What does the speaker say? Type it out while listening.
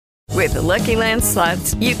With the Lucky Land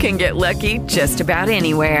Slots, you can get lucky just about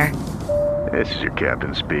anywhere. This is your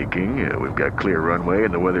captain speaking. We've got clear runway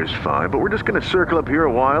and the weather's fine, but we're just going to circle up here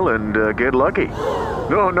a while and get lucky.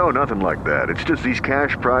 No, nothing like that. It's just these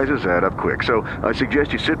cash prizes add up quick. So I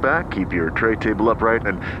suggest you sit back, keep your tray table upright,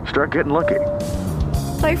 and start getting lucky.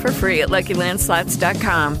 Play for free at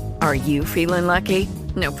LuckyLandSlots.com. Are you feeling lucky?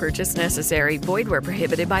 No purchase necessary. Void where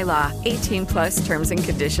prohibited by law. 18 plus terms and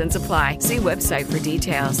conditions apply. See website for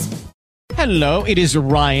details. Hello, it is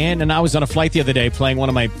Ryan, and I was on a flight the other day playing one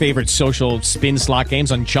of my favorite social spin slot games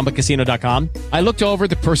on ChumbaCasino.com. I looked over at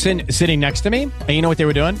the person sitting next to me, and you know what they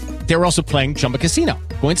were doing? They were also playing Chumba Casino.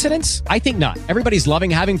 Coincidence? I think not. Everybody's loving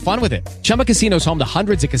having fun with it. Chumba Casino is home to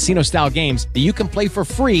hundreds of casino-style games that you can play for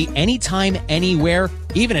free anytime, anywhere,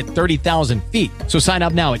 even at 30,000 feet. So sign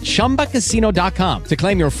up now at ChumbaCasino.com to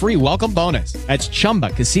claim your free welcome bonus. That's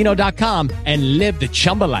ChumbaCasino.com and live the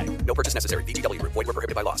Chumba life. No purchase necessary. VGW. Void where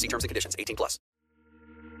prohibited by law. See terms and conditions. 18 plus.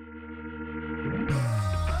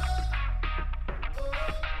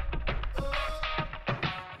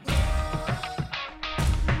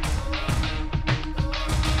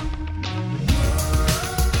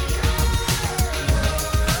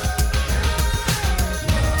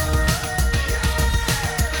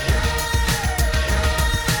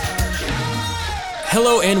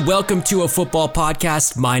 Hello and welcome to a football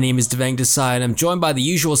podcast. My name is Devang Desai and I'm joined by the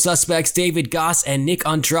usual suspects, David Goss and Nick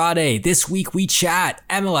Andrade. This week we chat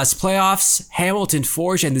MLS playoffs, Hamilton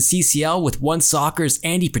Forge and the CCL with One Soccer's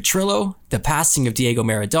Andy Petrillo, the passing of Diego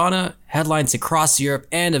Maradona, headlines across Europe,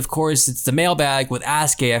 and of course it's the mailbag with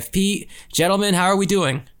Ask AFP. Gentlemen, how are we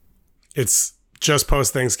doing? It's just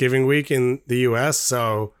post-Thanksgiving week in the US,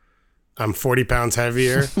 so I'm 40 pounds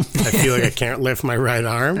heavier. I feel like I can't lift my right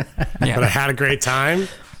arm, but I had a great time.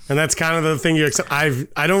 And that's kind of the thing you accept.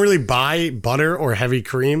 I don't really buy butter or heavy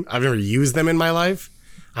cream. I've never used them in my life.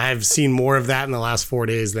 I've seen more of that in the last 4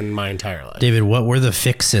 days than my entire life. David, what were the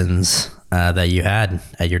fixins that you had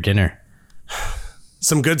at your dinner?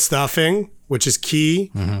 Some good stuffing, which is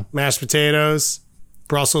key. Mashed potatoes,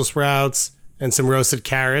 Brussels sprouts, and some roasted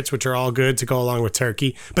carrots, which are all good to go along with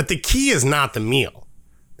turkey. But the key is not the meal.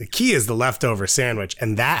 The key is the leftover sandwich,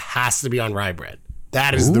 and that has to be on rye bread.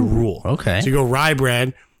 That is the rule. Okay. So you go rye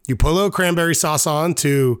bread, you put a little cranberry sauce on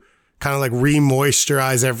to kind of like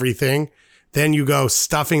re-moisturize everything. Then you go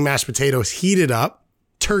stuffing mashed potatoes, heat it up,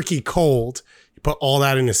 turkey cold. You put all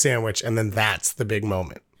that in a sandwich, and then that's the big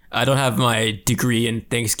moment. I don't have my degree in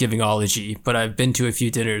Thanksgivingology, but I've been to a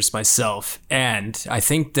few dinners myself. And I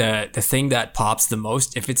think the thing that pops the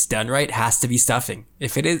most, if it's done right, has to be stuffing.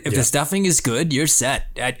 If the stuffing is good, you're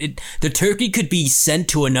set. The turkey could be sent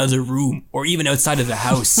to another room or even outside of the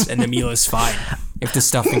house and the meal is fine if the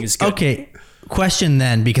stuffing is good. Okay, question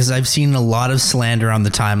then, because I've seen a lot of slander on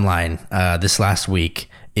the timeline this last week.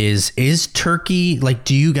 Is turkey, like,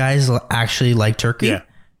 do you guys actually like turkey? Yeah,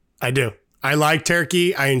 I do. I like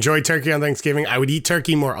turkey. I enjoy turkey on Thanksgiving. I would eat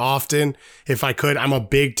turkey more often if I could. I'm a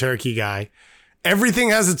big turkey guy. Everything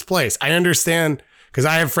has its place. I understand, because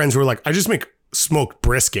I have friends who are like, I just make smoked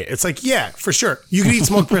brisket. It's like, yeah, for sure. You could eat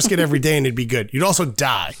smoked brisket every day and it'd be good. You'd also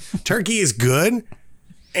die. Turkey is good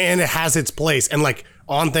and it has its place. And like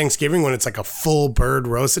on Thanksgiving, when it's like a full bird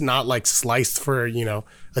roasted, not like sliced for,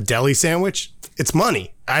 a deli sandwich, it's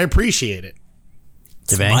money. I appreciate it.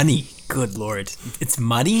 It's money. Good Lord. It's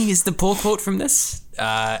money is the pull quote from this.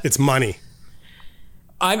 It's money.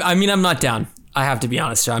 I mean, I'm not down. I have to be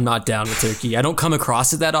honest. I'm not down with turkey. I don't come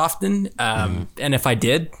across it that often. And if I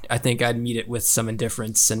did, I think I'd meet it with some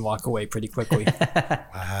indifference and walk away pretty quickly.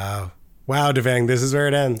 Wow, Devang, this is where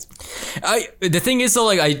it ends. The thing is though,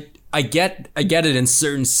 like I get it in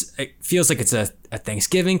certain, it feels like it's a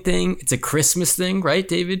Thanksgiving thing. It's a Christmas thing, right,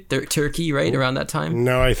 David? Turkey, right? Around that time?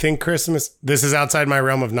 No, I think Christmas, this is outside my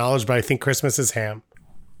realm of knowledge, but I think Christmas is ham.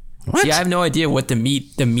 What? See, I have no idea what the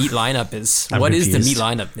meat lineup is. What is the meat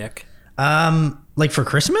lineup, Nick? Like for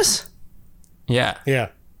Christmas? Yeah.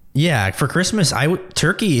 Yeah, for Christmas,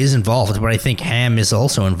 turkey is involved, but I think ham is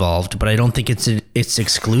also involved, but I don't think it's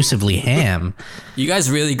exclusively ham. You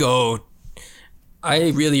guys really go... I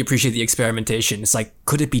really appreciate the experimentation. It's like,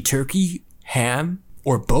 could it be turkey, ham,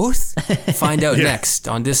 or both? Find out next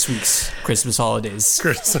on this week's Christmas holidays.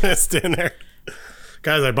 Christmas dinner.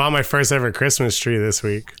 Guys, I bought my first ever Christmas tree this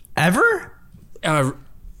week. Ever?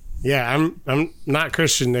 Yeah, I'm not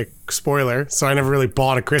Christian, Nick. Spoiler. So I never really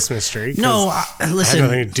bought a Christmas tree. No, listen. I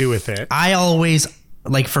had nothing to do with it. I always...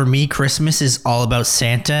 Like for me, Christmas is all about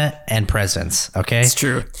Santa and presents. Okay, it's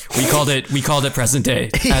true. We called it present day.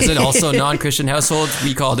 As an also non-Christian household,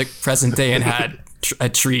 we called it present day and had a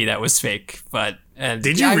tree that was fake. But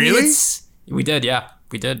did you really? We did, yeah.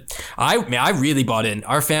 We did. I really bought in.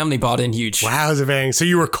 Our family bought in huge. Wow, Devang. So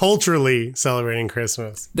you were culturally celebrating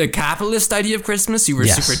Christmas. The capitalist idea of Christmas, you were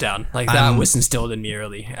super down. Like that was instilled in me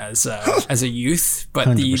early as a youth.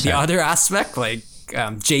 But the other aspect, like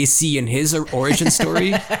JC and his origin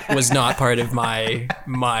story, was not part of my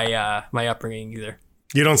upbringing either.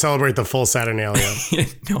 You don't celebrate the full Saturnalia.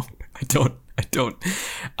 No, I don't.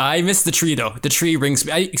 I miss the tree though. The tree rings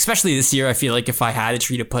me, especially this year. I feel like if I had a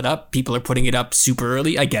tree to put up, people are putting it up super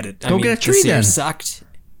early. I get it. Go get a tree this year then. Sucked.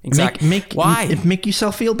 Exactly. Why? Make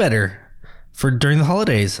yourself feel better for during the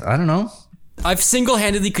holidays. I don't know. I've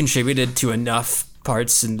single-handedly contributed to enough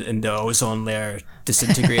parts in the ozone layer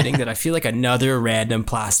disintegrating that I feel like another random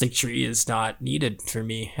plastic tree is not needed for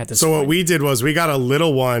me at this point. So what we did was we got a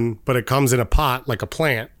little one, but it comes in a pot like a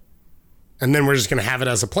plant, and then we're just gonna have it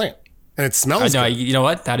as a plant. And it smells good. You know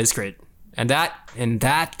what? That is great. And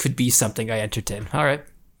that could be something I entertain. All right.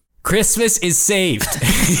 Christmas is saved.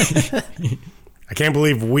 I can't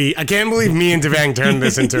believe me and Devang turned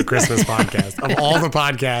this into a Christmas podcast. Of all the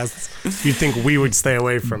podcasts you'd think we would stay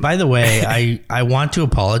away from. By the way, I want to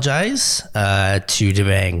apologize to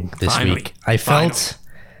Devang this week. I felt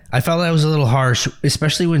I was a little harsh,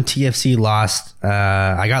 especially when TFC lost.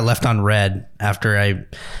 I got left on red after I,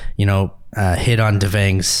 hit on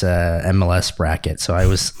Devang's MLS bracket. So I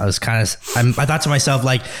thought to myself,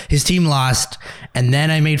 like, his team lost, and then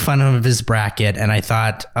I made fun of his bracket, and I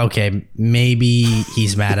thought, okay, maybe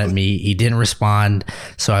he's mad at me. He didn't respond,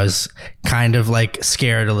 so I was kind of like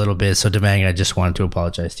scared a little bit. So Devang, I just wanted to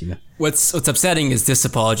apologize to you. What's upsetting is this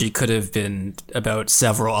apology could have been about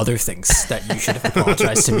several other things that you should have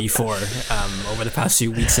apologized to me for over the past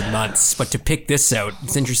few weeks and months. But to pick this out,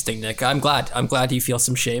 it's interesting, Nick. I'm glad you feel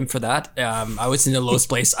some shame for that. I was in the lowest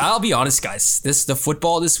place. I'll be honest, guys. The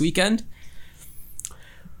football this weekend.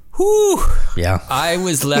 Whew. Yeah. I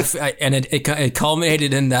was left, and it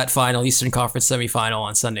culminated in that final Eastern Conference semifinal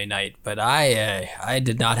on Sunday night. But I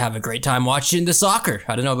did not have a great time watching the soccer.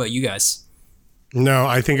 I don't know about you guys. No,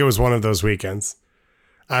 I think it was one of those weekends.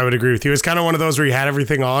 I would agree with you. It's kind of one of those where you had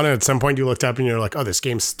everything on, and at some point you looked up and you're like, oh, this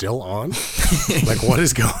game's still on? Like, what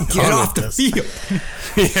is going on with this? Field.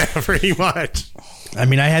 Yeah, pretty much. I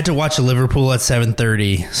mean, I had to watch Liverpool at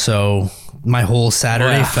 7:30, so my whole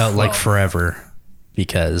Saturday felt like forever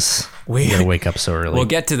because we had to wake up so early. We'll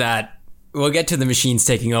get to that. We'll get to the machines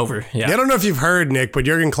taking over. Yeah. I don't know if you've heard, Nick, but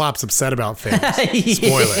Jurgen Klopp's upset about things.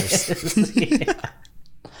 Spoilers. Yeah.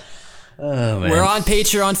 Oh, man. We're on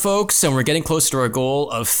Patreon, folks, and we're getting close to our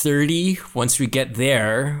goal of 30. Once we get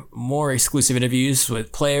there, more exclusive interviews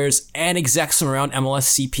with players and execs from around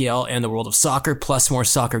MLS, CPL, and the world of soccer, plus more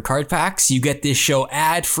soccer card packs. You get this show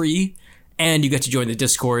ad-free, and you get to join the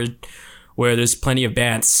Discord where there's plenty of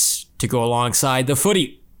bants to go alongside the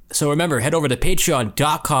footy. So remember, head over to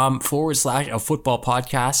patreon.com/a football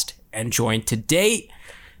podcast and join today.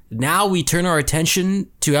 Now we turn our attention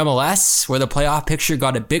to MLS, where the playoff picture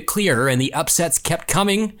got a bit clearer and the upsets kept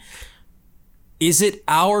coming. Is it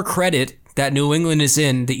our credit that New England is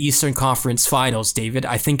in the Eastern Conference Finals, David?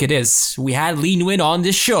 I think it is. We had Lee Nguyen on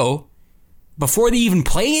this show before they even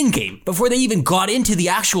play in game, before they even got into the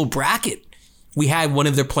actual bracket. We had one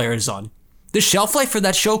of their players on. The shelf life for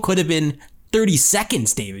that show could have been 30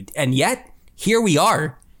 seconds, David. And yet, here we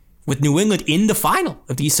are with New England in the final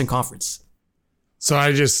of the Eastern Conference. So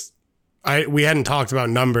we hadn't talked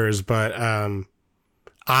about numbers, but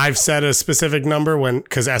I've set a specific number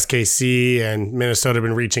because SKC and Minnesota have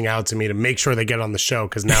been reaching out to me to make sure they get on the show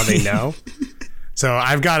because now they know. So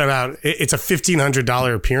I've got it's a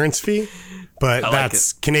 $1,500 appearance fee, but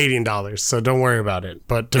that's Canadian dollars. So don't worry about it.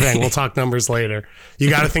 But Devang, we'll talk numbers later.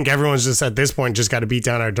 You got to think everyone's just at this point just got to beat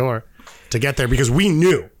down our door to get there because we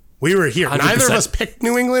knew. We were here. 100%. Neither of us picked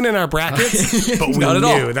New England in our brackets, but we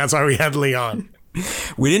knew. That's why we had Lee on.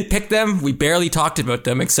 We didn't pick them. We barely talked about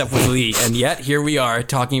them except with Lee. And yet here we are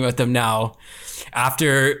talking about them now.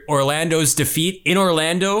 After Orlando's defeat in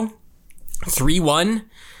Orlando, 3-1.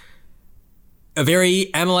 A very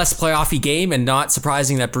MLS playoffy game, and not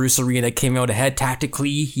surprising that Bruce Arena came out ahead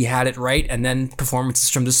tactically. He had it right, and then performances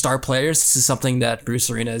from the star players. This is something that Bruce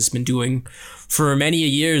Arena has been doing for many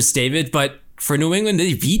years, David. But for New England,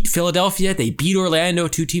 they beat Philadelphia. They beat Orlando,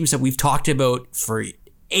 two teams that we've talked about for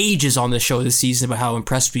ages on the show this season about how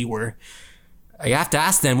impressed we were. I have to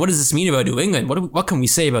ask then, what does this mean about New England? What can we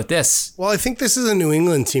say about this? Well, I think this is a New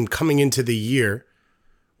England team coming into the year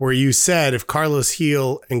where you said if Carlos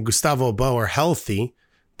Gil and Gustavo Bo are healthy,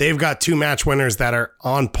 they've got two match winners that are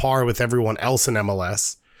on par with everyone else in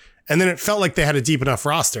MLS. And then it felt like they had a deep enough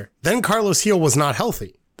roster. Then Carlos Gil was not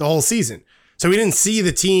healthy the whole season. So we didn't see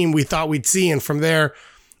the team we thought we'd see. And from there,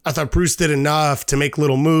 I thought Bruce did enough to make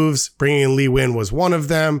little moves. Bringing in Lee Nguyen was one of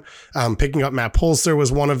them. Picking up Matt Polster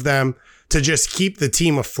was one of them, to just keep the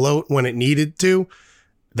team afloat when it needed to.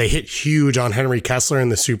 They hit huge on Henry Kessler in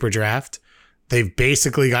the super draft. They've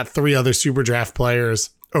basically got 3 other super draft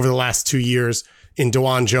players over the last 2 years in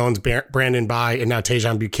DeJuan Jones, Brandon Bye, and now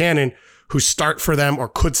Tajon Buchanan, who start for them or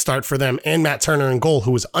could start for them, and Matt Turner in goal,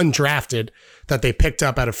 who was undrafted, that they picked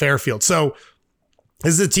up out of Fairfield. So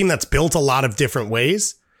this is a team that's built a lot of different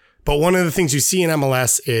ways. But one of the things you see in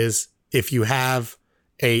MLS is if you have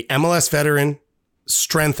a MLS veteran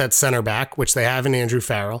strength at center back, which they have in Andrew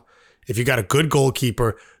Farrell, if you got a good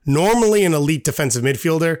goalkeeper, normally an elite defensive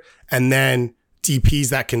midfielder, and then DPs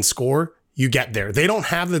that can score, you get there. They don't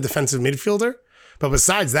have the defensive midfielder, but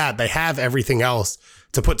besides that, they have everything else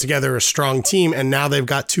to put together a strong team. And now they've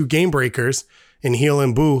got 2 game breakers in Heel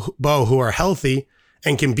and Bo, who are healthy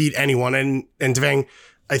and can beat anyone. And Devang,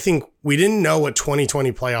 I think we didn't know what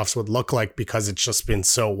 2020 playoffs would look like because it's just been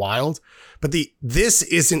so wild. But this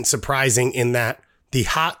isn't surprising in that the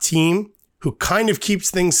hot team who kind of keeps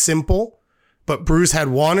things simple, but Bruce had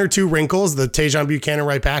 1 or 2 wrinkles, the Tajon Buchanan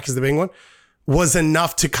right back is the big one, was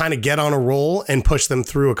enough to kind of get on a roll and push them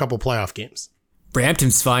through a couple playoff games.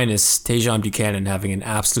 Brampton's finest, Tajon Buchanan having an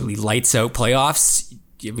absolutely lights out playoffs.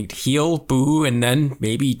 I mean, Heel, Boo, and then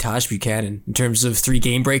maybe Taj Buchanan in terms of 3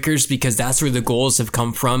 game breakers, because that's where the goals have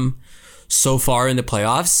come from so far in the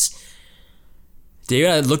playoffs. David,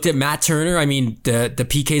 I looked at Matt Turner. I mean, the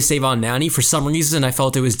PK save on Nani, for some reason, I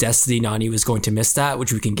felt it was destiny Nani was going to miss that,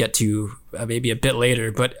 which we can get to maybe a bit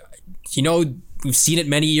later. But, we've seen it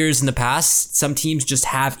many years in the past. Some teams just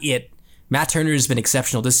have it. Matt Turner has been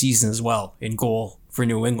exceptional this season as well in goal for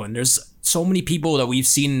New England. There's so many people that we've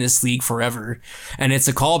seen in this league forever. And it's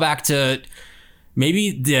a callback to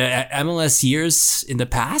maybe the MLS years in the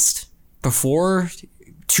past before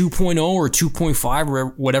 2.0 or 2.5 or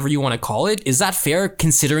whatever you want to call it. Is that fair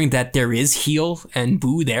considering that there is Heel and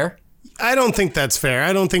Boo there? I don't think that's fair.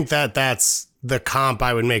 I don't think that's the comp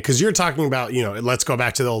I would make, because you're talking about, let's go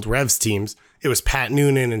back to the old Revs teams. It was Pat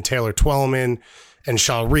Noonan and Taylor Twellman and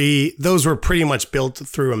Shalrie. Those were pretty much built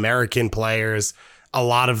through American players. A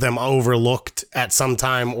lot of them overlooked at some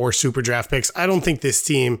time or super draft picks. I don't think this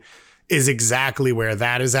team is exactly where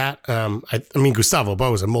that is at. I mean, Gustavo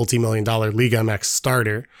Bo is a multi-million-dollar Liga MX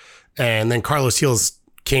starter. And then Carlos Gil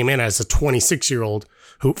came in as a 26-year-old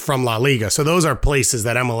from La Liga. So those are places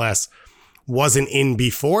that MLS wasn't in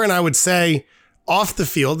before. And I would say off the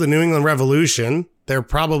field, the New England Revolution, they're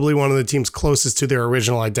probably one of the teams closest to their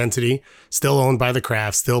original identity, still owned by the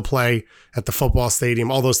Kraft, still play at the football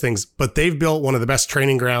stadium, all those things. But they've built one of the best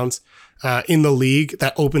training grounds in the league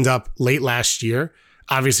that opened up late last year.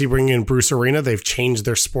 Obviously, bringing in Bruce Arena, they've changed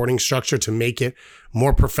their sporting structure to make it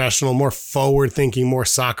more professional, more forward-thinking, more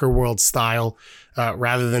soccer world style,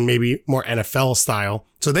 rather than maybe more NFL style.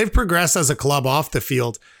 So they've progressed as a club off the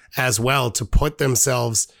field as well to put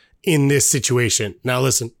themselves in this situation. Now,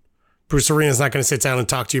 listen, Bruce Arena is not going to sit down and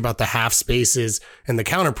talk to you about the half spaces and the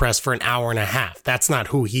counter press for an hour and a half. That's not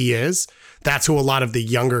who he is. That's who a lot of the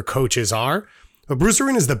younger coaches are. But Bruce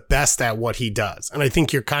Arena is the best at what he does. And I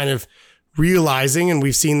think you're kind of realizing, and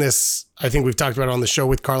we've seen this, I think we've talked about it on the show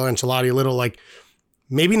with Carlo Ancelotti a little, like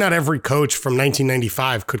maybe not every coach from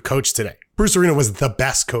 1995 could coach today. Bruce Arena was the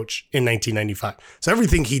best coach in 1995. So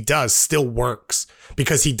everything he does still works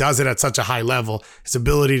because he does it at such a high level. His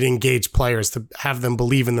ability to engage players, to have them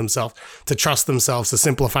believe in themselves, to trust themselves, to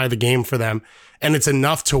simplify the game for them. And it's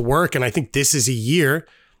enough to work. And I think this is a year,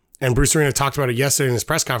 and Bruce Arena talked about it yesterday in his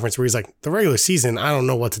press conference where he's like, the regular season, I don't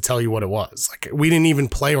know what to tell you what it was. Like, we didn't even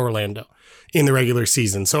play Orlando in the regular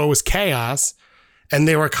season. So it was chaos. And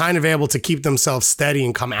they were kind of able to keep themselves steady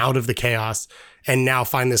and come out of the chaos and now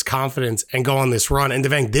find this confidence and go on this run. And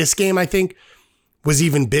Devang, this game, I think, was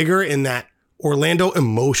even bigger in that Orlando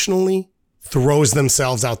emotionally throws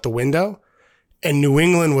themselves out the window, and New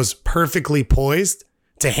England was perfectly poised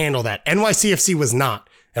to handle that. NYCFC was not.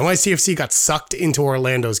 NYCFC got sucked into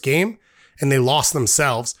Orlando's game, and they lost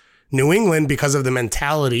themselves. New England, because of the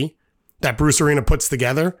mentality that Bruce Arena puts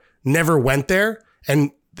together, never went there,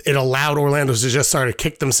 and it allowed Orlando to just sort of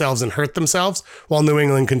kick themselves and hurt themselves while New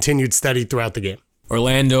England continued steady throughout the game.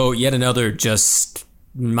 Orlando, yet another just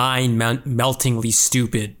mind-meltingly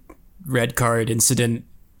stupid red card incident.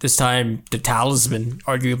 This time, the talisman,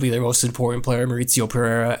 arguably their most important player, Mauricio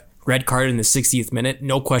Pereira, red card in the 60th minute.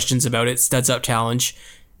 No questions about it. Studs up challenge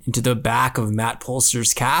into the back of Matt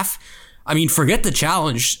Polster's calf. I mean, forget the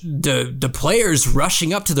challenge. The players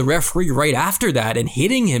rushing up to the referee right after that and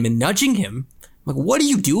hitting him and nudging him. Like, what are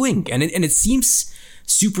you doing? And it seems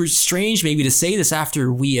super strange maybe to say this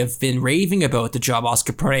after we have been raving about the job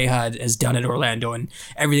Oscar Pareja has done at Orlando and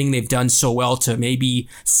everything they've done so well to maybe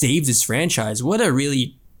save this franchise. What a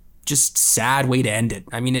really just sad way to end it.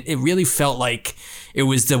 I mean, it really felt like it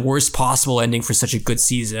was the worst possible ending for such a good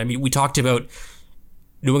season. I mean, we talked about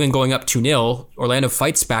New England going up 2-0. Orlando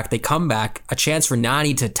fights back. They come back. A chance for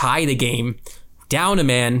Nani to tie the game. Down a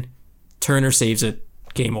man. Turner saves it.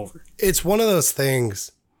 Game over. It's one of those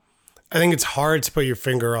things. I think it's hard to put your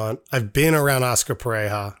finger on. I've been around Oscar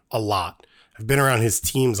Pareja a lot. I've been around his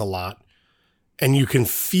teams a lot. And you can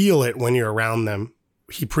feel it when you're around them.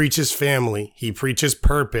 He preaches family. He preaches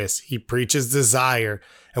purpose. He preaches desire.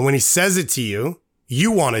 And when he says it to you,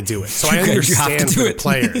 you want to do it. So I understand for the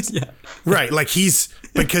players. Yeah. Right. Like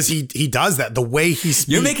because he does that. The way he speaks.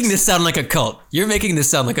 You're making this sound like a cult.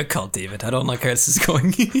 David. I don't like how this is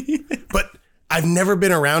going. But I've never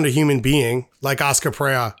been around a human being like Oscar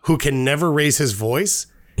Pareja who can never raise his voice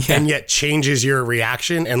and yet changes your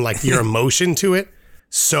reaction and like your emotion to it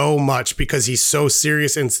so much because he's so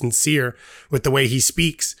serious and sincere with the way he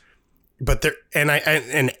speaks. But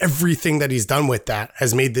and everything that he's done with that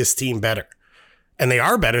has made this team better. And they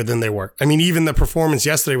are better than they were. I mean, even the performance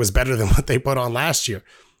yesterday was better than what they put on last year.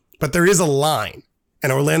 But there is a line.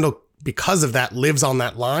 And Orlando, because of that, lives on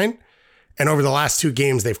that line. And over the last 2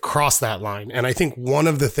 games, they've crossed that line. And I think one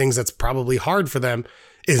of the things that's probably hard for them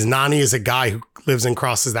is Nani is a guy who lives and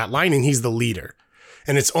crosses that line, and he's the leader.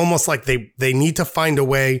 And it's almost like they need to find a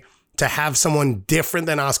way to have someone different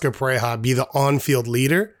than Oscar Pareja be the on-field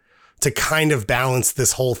leader to kind of balance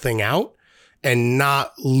this whole thing out and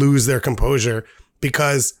not lose their composure.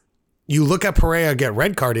 Because you look at Pareja get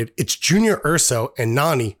red carded, it's Junior Urso and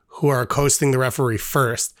Nani who are accosting the referee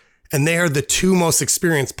first. And they are the 2 most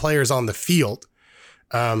experienced players on the field.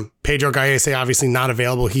 Pedro Gallese obviously not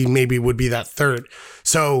available. He maybe would be that 3rd.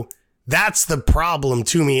 So that's the problem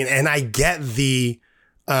to me. And I get the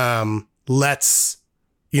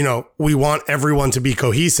we want everyone to be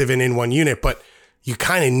cohesive and in one unit, but you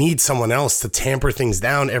kind of need someone else to tamper things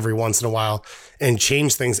down every once in a while and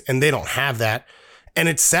change things. And they don't have that. And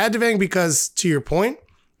it's sad, Devang, because to your point,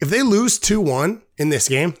 if they lose 2-1 in this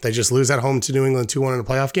game, they just lose at home to New England 2-1 in a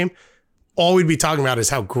playoff game, all we'd be talking about is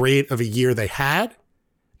how great of a year they had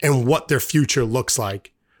and what their future looks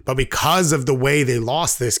like. But because of the way they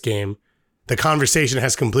lost this game, the conversation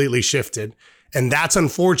has completely shifted. And that's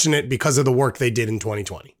unfortunate because of the work they did in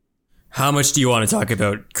 2020. How much do you want to talk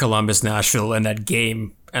about Columbus, Nashville, and that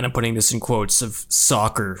game, and I'm putting this in quotes, of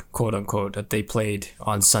soccer, quote unquote, that they played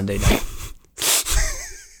on Sunday night?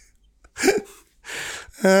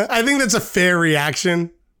 I think that's a fair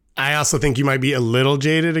reaction. I also think you might be a little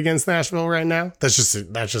jaded against Nashville right now. That's just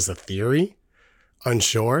a theory.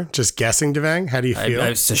 Unsure. Just guessing, Devang. How do you feel?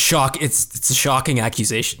 It's a shock. It's a shocking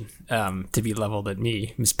accusation to be leveled at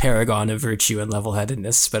me. Miss Paragon of virtue and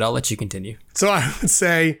level-headedness, but I'll let you continue. So I would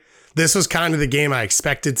say this was kind of the game I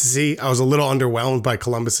expected to see. I was a little underwhelmed by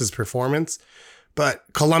Columbus's performance, but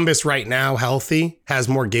Columbus right now, healthy, has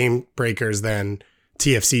more game breakers than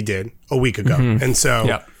TFC did a week ago. Mm-hmm. And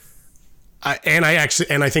so,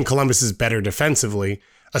 I think Columbus is better defensively,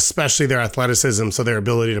 especially their athleticism. So their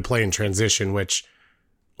ability to play in transition, which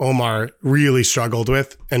Omar really struggled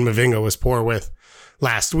with and Mavinga was poor with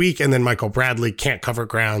last week. And then Michael Bradley can't cover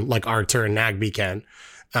ground like Artur and Nagbe can.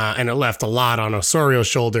 And it left a lot on Osorio's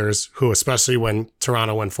shoulders, who, especially when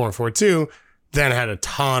Toronto went 4-4-2, then had a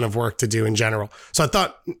ton of work to do in general. So I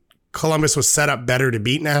thought Columbus was set up better to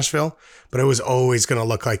beat Nashville, but it was always going to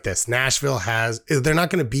look like this. They're not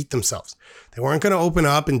going to beat themselves. They weren't going to open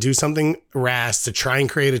up and do something rash to try and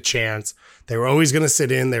create a chance. They were always going to sit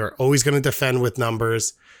in. They were always going to defend with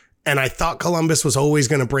numbers. And I thought Columbus was always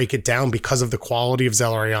going to break it down because of the quality of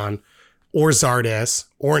Zelarayan or Zardes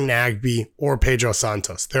or Nagbe or Pedro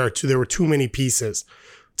Santos. There were too many pieces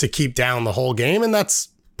to keep down the whole game. And that's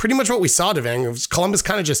pretty much what we saw, Devang. It was Columbus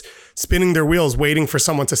kind of just spinning their wheels, waiting for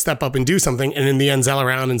someone to step up and do something. And in the end,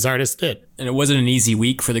 Zelarayan and Zardes did. And it wasn't an easy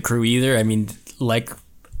week for the crew either. I mean, like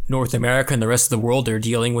North America and the rest of the world, they're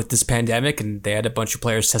dealing with this pandemic, and they had a bunch of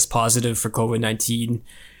players test positive for COVID-19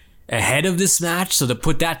 ahead of this match. So to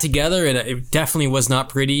put that together, and it definitely was not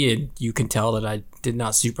pretty. And you can tell that I did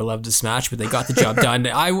not super love this match, but they got the job done.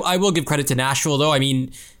 I will give credit to Nashville, though. I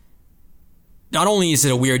mean, not only is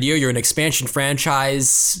it a weird year, you're an expansion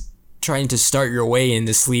franchise trying to start your way in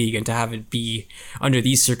this league, and to have it be under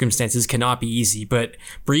these circumstances cannot be easy. But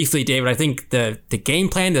briefly, David, I think the game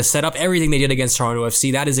plan, the setup, everything they did against Toronto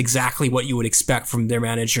FC, that is exactly what you would expect from their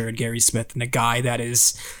manager, Gary Smith, and a guy that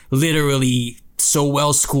is literally so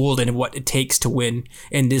well schooled in what it takes to win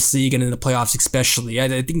in this league and in the playoffs especially.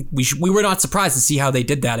 I think we were not surprised to see how they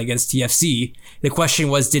did that against TFC. The question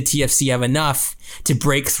was, did TFC have enough to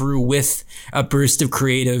break through with a burst of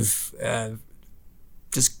creative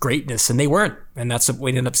just greatness? And they weren't, and that's what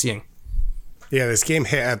we ended up seeing. Yeah, this game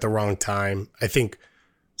hit at the wrong time. I think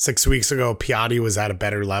 6 weeks ago, Piatti was at a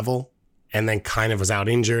better level and then kind of was out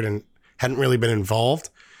injured and hadn't really been involved.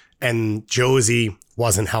 And Josie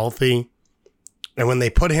wasn't healthy. And when they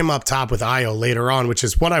put him up top with Ayo later on, which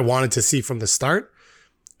is what I wanted to see from the start,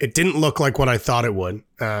 it didn't look like what I thought it would.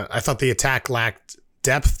 I thought the attack lacked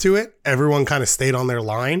depth to it. Everyone kind of stayed on their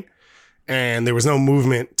line, and there was no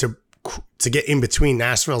movement to get in between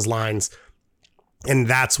Nashville's lines. And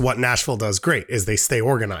that's what Nashville does great, is they stay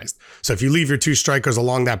organized. So if you leave your two strikers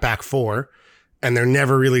along that back four, and they're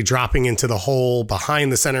never really dropping into the hole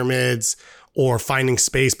behind the center mids or finding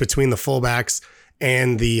space between the fullbacks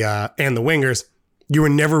and the wingers, you were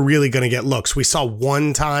never really going to get looks. We saw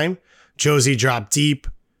one time Josie drop deep,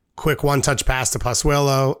 quick one-touch pass to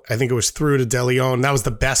Pozuelo. I think it was through to De Leon. That was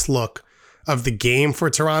the best look of the game for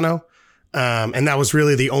Toronto. And that was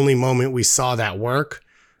really the only moment we saw that work.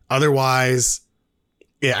 Otherwise,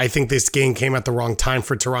 yeah, I think this game came at the wrong time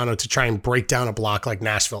for Toronto to try and break down a block like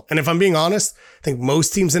Nashville. And if I'm being honest, I think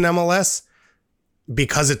most teams in MLS,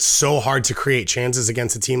 because it's so hard to create chances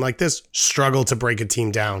against a team like this, struggle to break a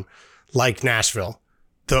team down like Nashville.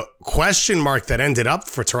 The question mark that ended up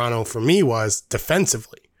for Toronto for me was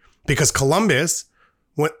defensively, because Columbus,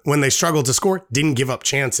 when they struggled to score, didn't give up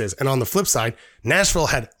chances. And on the flip side, Nashville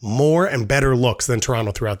had more and better looks than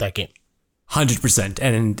Toronto throughout that game. 100%.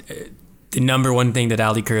 And the number one thing that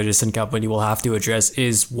Ali Curtis and company will have to address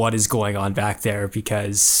is what is going on back there,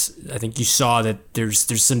 because I think you saw that there's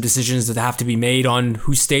some decisions that have to be made on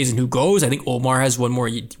who stays and who goes. I think Omar has one more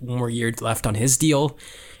year left on his deal.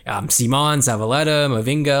 Simon, Zavaleta,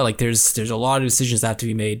 Mavinga, like there's a lot of decisions that have to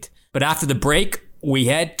be made. But after the break, we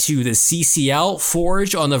head to the CCL.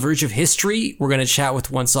 Forge on the verge of history. We're going to chat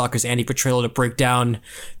with One Soccer's Andy Petrillo to break down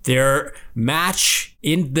their match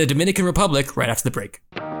in the Dominican Republic right after the break.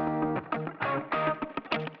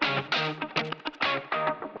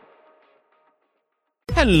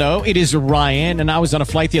 Hello, it is Ryan, and I was on a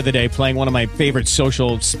flight the other day playing one of my favorite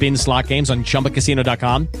social spin slot games on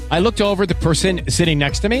ChumbaCasino.com. I looked over at the person sitting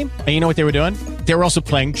next to me, and you know what they were doing? They were also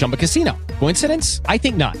playing Chumba Casino. Coincidence? I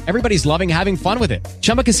think not. Everybody's loving having fun with it.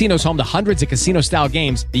 Chumba Casino is home to hundreds of casino-style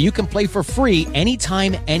games that you can play for free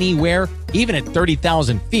anytime, anywhere, even at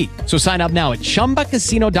 30,000 feet. So sign up now at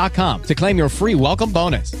ChumbaCasino.com to claim your free welcome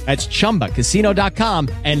bonus. That's ChumbaCasino.com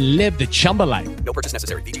and live the Chumba life. No purchase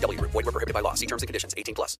necessary. VGW. Void where prohibited by law. See terms and conditions.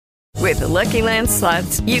 18+. With the Lucky Land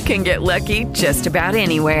Slots, you can get lucky just about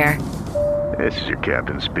anywhere. This is your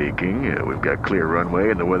captain speaking. We've got clear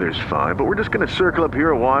runway and the weather's fine, but we're just going to circle up here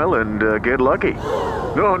a while and get lucky.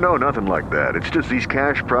 No, nothing like that. It's just these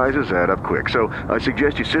cash prizes add up quick. So I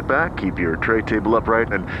suggest you sit back, keep your tray table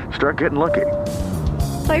upright, and start getting lucky.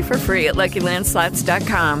 Play for free at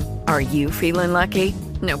LuckyLandSlots.com. Are you feeling lucky?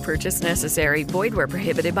 No purchase necessary. Void where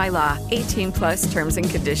prohibited by law. 18+ terms and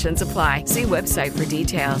conditions apply. See website for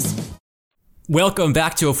details. Welcome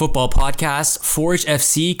back to a football podcast. Forge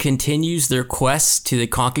FC continues their quest to the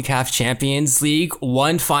CONCACAF Champions League.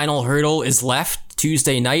 One final hurdle is left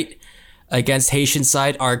Tuesday night against Haitian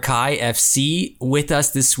side Arcaille FC. With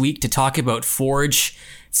us this week to talk about Forge,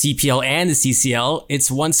 CPL, and the CCL,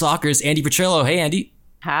 it's One Soccer's Andy Petrillo. Hey, Andy.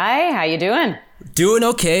 Hi, how you doing? Doing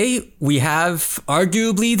okay. We have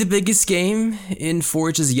arguably the biggest game in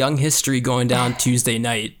Forge's young history going down Tuesday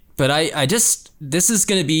night. But this is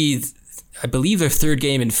going to be, I believe, their third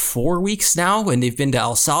game in 4 weeks now, and they've been to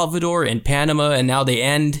El Salvador and Panama, and now they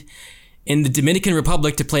end in the Dominican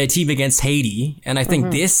Republic to play a team against Haiti. And I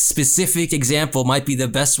think this specific example might be the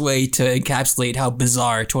best way to encapsulate how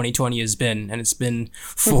bizarre 2020 has been. And it's been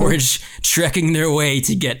Forge trekking their way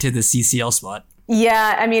to get to the CCL spot.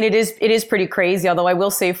 Yeah, I mean, it is pretty crazy. Although I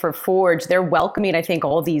will say for Forge, they're welcoming, I think,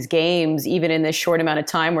 all these games, even in this short amount of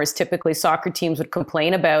time, whereas typically soccer teams would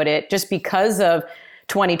complain about it just because of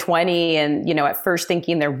 2020 and, at first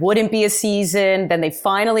thinking there wouldn't be a season. Then they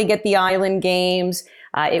finally get the island games.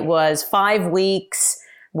 It was 5 weeks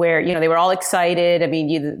where, they were all excited. I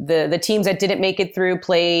mean, the teams that didn't make it through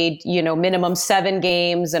played, minimum 7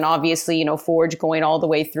 games. And obviously, Forge going all the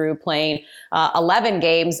way through playing 11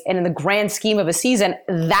 games. And in the grand scheme of a season,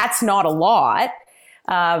 that's not a lot.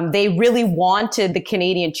 They really wanted the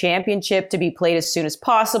Canadian Championship to be played as soon as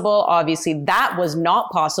possible. Obviously, that was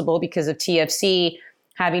not possible because of TFC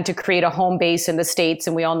having to create a home base in the States.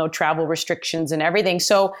 And we all know travel restrictions and everything.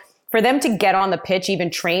 So for them to get on the pitch, even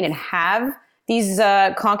train and have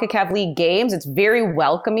CONCACAF League games. It's very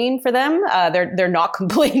welcoming for them. They're not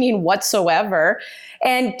complaining whatsoever.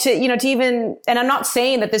 And and I'm not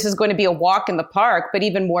saying that this is going to be a walk in the park, but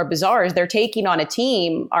even more bizarre is they're taking on a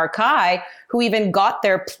team, Arkai, who even got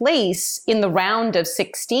their place in the round of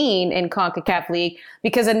 16 in CONCACAF League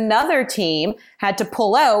because another team had to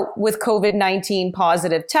pull out with COVID-19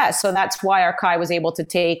 positive tests. So that's why Arkai was able to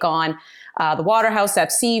take on the Waterhouse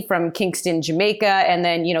FC from Kingston, Jamaica, and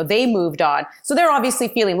then, they moved on. So they're obviously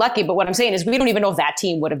feeling lucky, but what I'm saying is we don't even know if that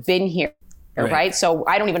team would have been here, right? So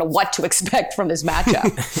I don't even know what to expect from this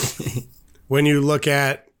matchup. When you look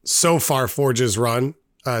at so far Forge's run,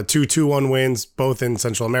 2-2-1 wins, both in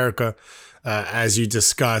Central America, as you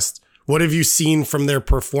discussed, what have you seen from their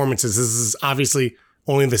performances? This is obviously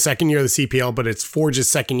only the second year of the CPL, but it's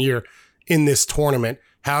Forge's second year in this tournament.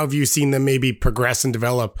 How have you seen them maybe progress and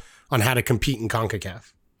develop on how to compete in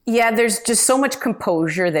CONCACAF? Yeah, there's just so much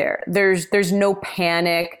composure there. There's no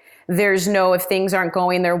panic. There's no, if things aren't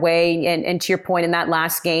going their way. And to your point, in that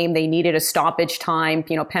last game, they needed a stoppage time,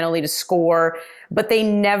 penalty to score, but they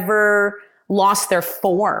never lost their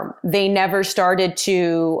form. They never started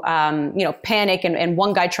to, panic. And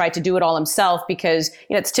one guy tried to do it all himself because,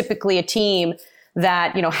 it's typically a team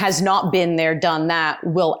that, has not been there, done that,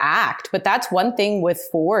 will act. But that's one thing with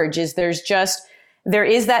Forge is there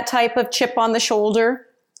is that type of chip on the shoulder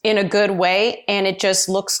in a good way, and it just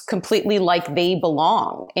looks completely like they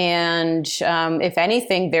belong. And if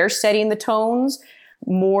anything, they're setting the tones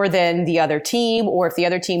more than the other team, or if the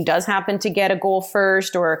other team does happen to get a goal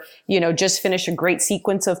first or, just finish a great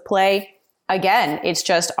sequence of play. Again, it's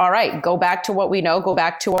just, all right, go back to what we know, go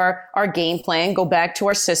back to our game plan, go back to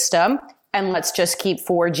our system, and let's just keep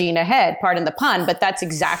forging ahead. Pardon the pun, but that's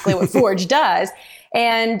exactly what Forge does.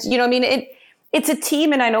 And, it's a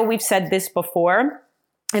team, and I know we've said this before,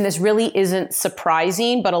 and this really isn't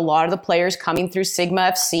surprising, but a lot of the players coming through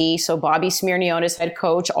Sigma FC, so Bobby Smirniotis, head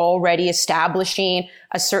coach, already establishing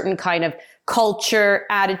a certain kind of culture,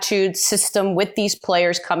 attitude, system with these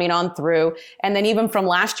players coming on through. And then even from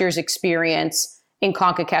last year's experience in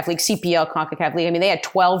CONCACAF League, CPL CONCACAF League, they had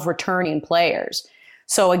 12 returning players.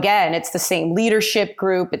 So again, it's the same leadership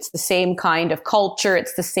group. It's the same kind of culture.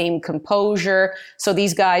 It's the same composure. So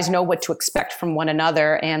these guys know what to expect from one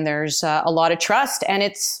another. And there's a lot of trust, and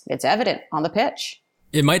it's evident on the pitch.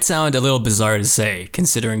 It might sound a little bizarre to say,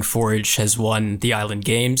 considering Forge has won the Island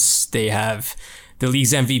Games. They have the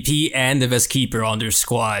league's MVP and the best keeper on their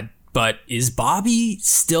squad. But is Bobby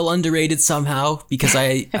still underrated somehow? Because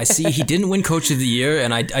I see he didn't win Coach of the Year,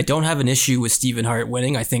 and I don't have an issue with Stephen Hart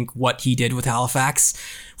winning. I think what he did with Halifax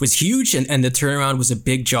was huge, and the turnaround was a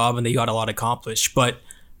big job, and they got a lot accomplished. But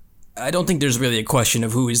I don't think there's really a question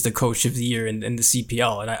of who is the Coach of the Year in the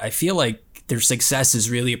CPL. And I feel like their success is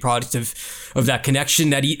really a product of that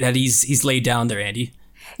connection that he's laid down there, Andy.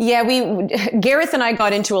 Yeah, Gareth and I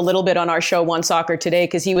got into a little bit on our show One Soccer Today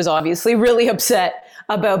because he was obviously really upset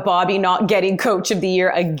about Bobby not getting Coach of the Year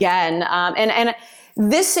again. And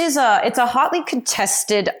this is it's a hotly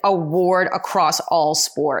contested award across all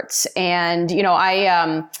sports. And,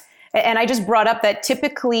 I just brought up that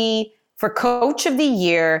typically for Coach of the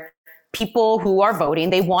Year, people who are voting,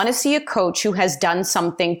 they want to see a coach who has done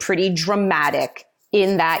something pretty dramatic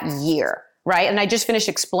in that year. Right. And I just finished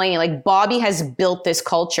explaining, Bobby has built this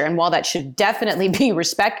culture. And while that should definitely be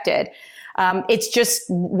respected, it's just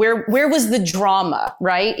where was the drama,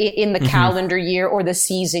 right, in the calendar year or the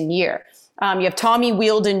season year? You have Tommy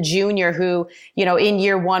Wheeldon Jr., who, in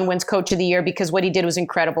year one wins Coach of the Year because what he did was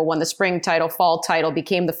incredible. Won the spring title, fall title,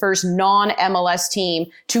 became the first non-MLS team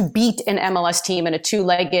to beat an MLS team in a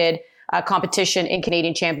two-legged competition in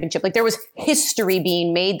Canadian Championship. There was history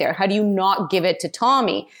being made there. How do you not give it to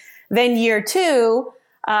Tommy? Then year two,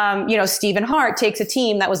 Stephen Hart takes a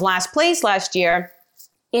team that was last place last year,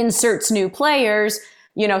 inserts new players,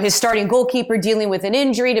 his starting goalkeeper dealing with an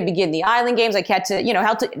injury to begin the Island Games.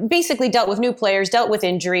 Basically dealt with new players, dealt with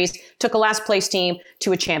injuries, took a last place team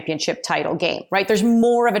to a championship title game, right? There's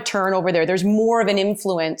more of a turnover there. There's more of an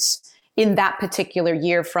influence in that particular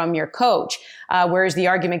year from your coach. Whereas the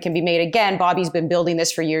argument can be made again, Bobby's been building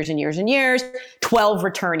this for years and years and years, 12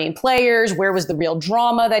 returning players. Where was the real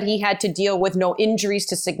drama that he had to deal with? No injuries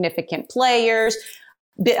to significant players,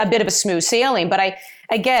 a bit of a smooth sailing. But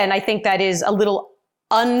I think that is a little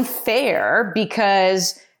unfair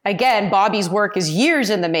because, again, Bobby's work is years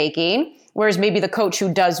in the making, whereas maybe the coach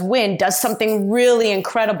who does win does something really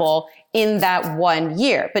incredible in that 1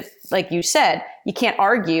 year. But like you said, you can't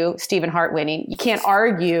argue Stephen Hart winning. You can't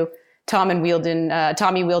argue Tommy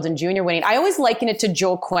Wheeldon Jr. winning. I always liken it to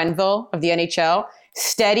Joe Quenneville of the NHL,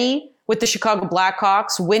 steady with the Chicago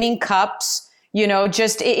Blackhawks, winning cups,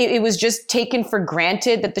 Just it was just taken for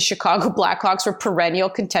granted that the Chicago Blackhawks were perennial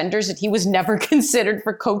contenders, and he was never considered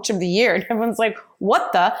for Coach of the Year. And everyone's like,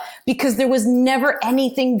 what the? Because there was never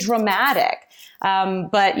anything dramatic.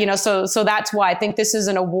 But so that's why I think this is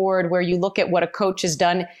an award where you look at what a coach has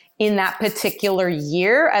done in that particular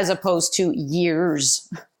year as opposed to years.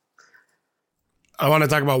 I want to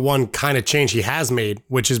talk about one kind of change he has made,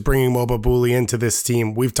 which is bringing Mo Babouli into this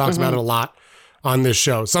team. We've talked about it a lot on this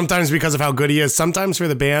show, sometimes because of how good he is, sometimes for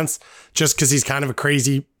the bands, just because he's kind of a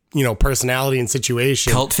crazy, personality and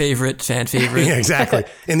situation. Cult favorite, fan favorite. Yeah, exactly.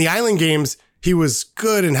 In the Island games, he was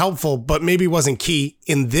good and helpful, but maybe wasn't key.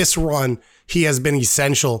 In this run, he has been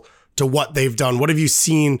essential to what they've done. What have you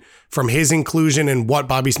seen from his inclusion and what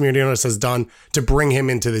Bobby Smirniotis has done to bring him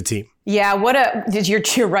into the team? Yeah,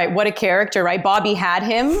 you're right. What a character, right? Bobby had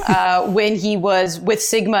him when he was with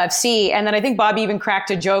Sigma FC. And then I think Bobby even cracked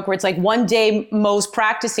a joke where it's like one day Mo's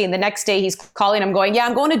practicing, the next day he's calling him going, yeah,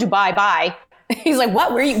 I'm going to Dubai, bye. He's like,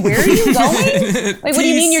 what? Where are you going? Like, what do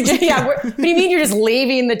you mean what do you mean you're just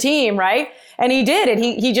leaving the team, right? And he did, and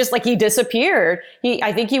he just he disappeared.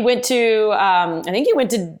 I think he went to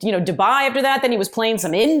Dubai after that. Then he was playing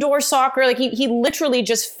some indoor soccer. Like he literally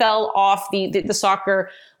just fell off the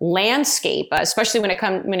soccer landscape, especially when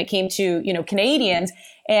it came to Canadians.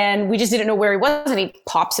 And we just didn't know where he was. And he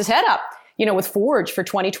pops his head up, with Forge for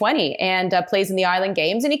 2020 and plays in the Island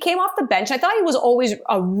games. And he came off the bench. I thought he was always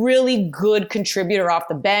a really good contributor off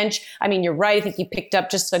the bench. I mean, you're right. I think he picked up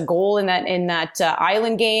just a goal in that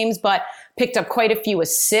Island games, but picked up quite a few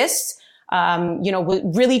assists.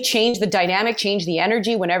 Really changed the dynamic, changed the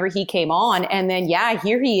energy whenever he came on. And then,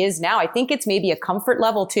 here he is now. I think it's maybe a comfort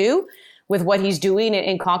level too with what he's doing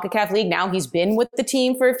in CONCACAF League. Now he's been with the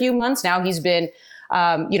team for a few months. Now he's been,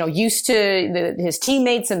 used to his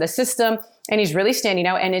teammates and the system, and he's really standing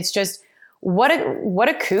out. And it's just what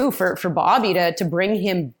a coup for Bobby to bring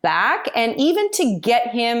him back, and even to get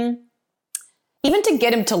him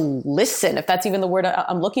to listen, if that's even the word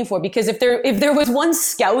I'm looking for. Because if there was one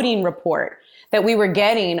scouting report that we were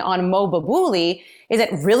getting on Mo Babouli, is that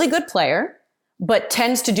really good player, but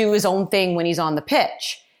tends to do his own thing when he's on the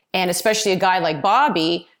pitch. And especially a guy like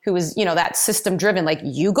Bobby, who is, that system driven, like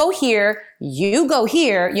you go here,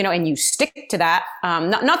 and you stick to that.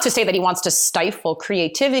 Not to say that he wants to stifle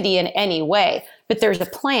creativity in any way, but there's a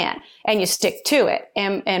plan and you stick to it.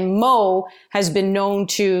 And Mo has been known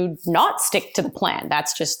to not stick to the plan.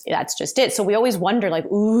 That's just it. So we always wonder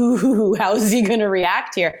ooh, how is he going to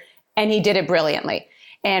react here? And he did it brilliantly.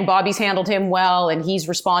 And Bobby's handled him well, and he's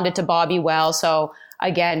responded to Bobby well. So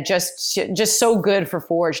again, just so good for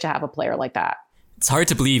Forge to have a player like that. It's hard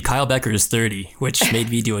to believe Kyle Becker is 30, which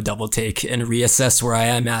made me do a double take and reassess where I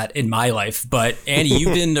am at in my life. But Andy,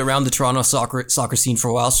 you've been around the Toronto soccer scene for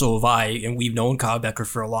a while, so have I, and we've known Kyle Becker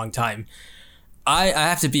for a long time. I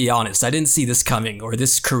have to be honest, I didn't see this coming, or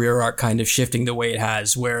this career arc kind of shifting the way it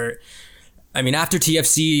has, where, after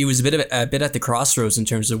TFC, he was a bit at the crossroads in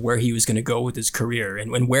terms of where he was going to go with his career,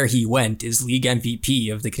 and where he went is league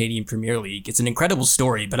MVP of the Canadian Premier League. It's an incredible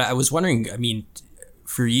story, but I was wondering,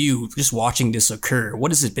 for you, just watching this occur,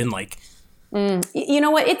 what has it been like? You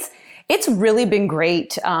know what? It's really been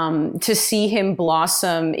great to see him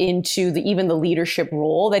blossom into even the leadership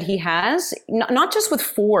role that he has, not just with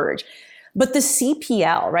Forge, but the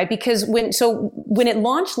CPL, right? Because when it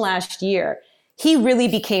launched last year, he really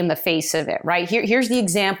became the face of it, right? Here's the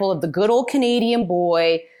example of the good old Canadian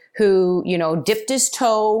boy who, dipped his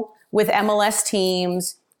toe with MLS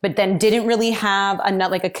teams, but then didn't really have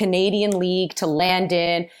a Canadian league to land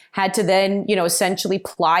in, had to then, essentially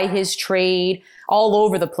ply his trade all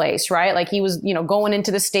over the place, right? Like he was, going into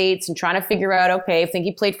the States and trying to figure out, okay, I think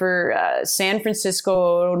he played for San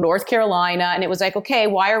Francisco, North Carolina. And it was like, okay,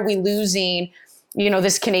 why are we losing,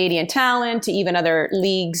 this Canadian talent to even other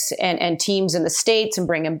leagues and teams in the States and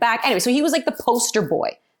bring him back? Anyway, so he was like the poster boy,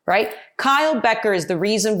 right? Kyle Becker is the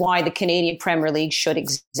reason why the Canadian Premier League should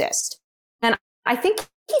exist. And I think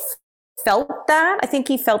he felt that. I think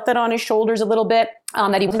he felt that on his shoulders a little bit,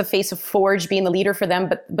 that he was the face of Forge, being the leader for them,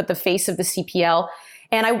 but the face of the CPL.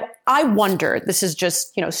 And I wonder, this is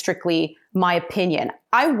just, strictly my opinion,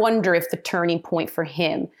 I wonder if the turning point for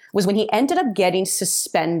him was when he ended up getting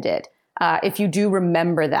suspended. If you do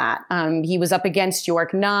remember that, he was up against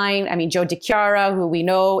York 9. Joe DiChiara, who we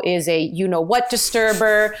know is a you-know-what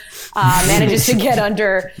disturber, manages to get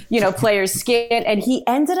under, players' skin. And he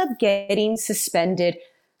ended up getting suspended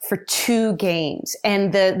for 2 games.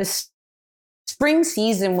 And the spring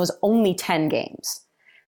season was only 10 games.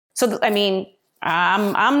 So,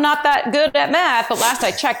 I'm not that good at math, but last I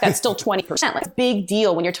checked, that's still 20%. Like, big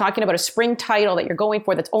deal when you're talking about a spring title that you're going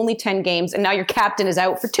for that's only 10 games, and now your captain is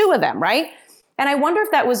out for 2 of them, right? And I wonder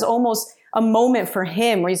if that was almost a moment for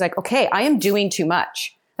him where he's like, okay, I am doing too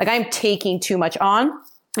much. Like I'm taking too much on.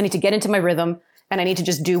 I need to get into my rhythm and I need to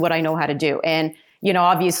just do what I know how to do. And,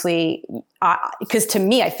 obviously, because to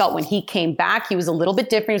me, I felt when he came back, he was a little bit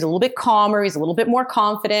different. He was a little bit calmer. He's a little bit more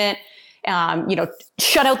confident,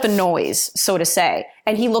 shut out the noise, so to say.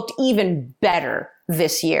 And he looked even better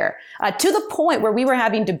this year, to the point where we were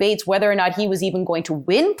having debates whether or not he was even going to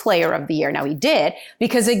win Player of the Year. Now he did,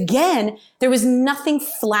 because again, there was nothing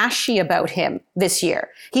flashy about him this year.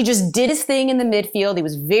 He just did his thing in the midfield. He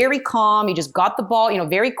was very calm. He just got the ball,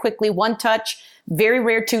 very quickly, one touch, very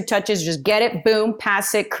rare two touches, just get it, boom,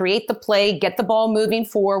 pass it, create the play, get the ball moving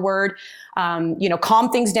forward, calm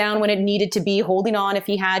things down when it needed to be, holding on if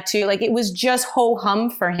he had to. Like it was just ho-hum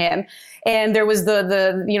for him. And there was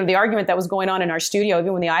the argument that was going on in our studio,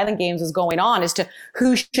 even when the Island Games was going on, as to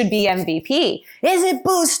who should be MVP. Is it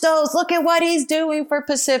Bustos? Look at what he's doing for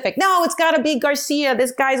Pacific. No, it's got to be Garcia.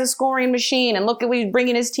 This guy's a scoring machine. And look at what he's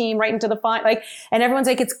bringing his team right into the final. And everyone's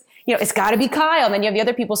like, it's got to be Kyle. And then you have the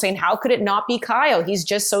other people saying, how could it not be Kyle? He's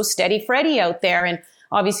just so steady Freddy out there. And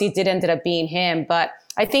obviously it did end up being him. But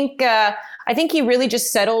I think he really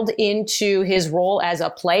just settled into his role as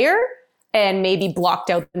a player and maybe blocked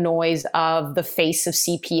out the noise of the face of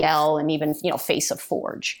CPL and even, face of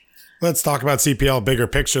Forge. Let's talk about CPL bigger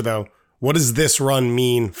picture, though. What does this run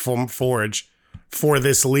mean for Forge for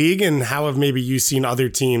this league? And how have maybe you seen other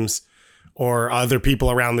teams or other people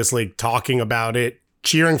around this league talking about it,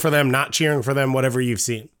 cheering for them, not cheering for them, whatever you've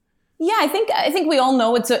seen? Yeah, I think we all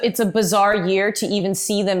know it's a bizarre year to even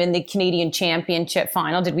see them in the Canadian Championship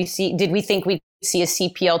final. Did we think we'd see a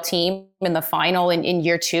CPL team in the final in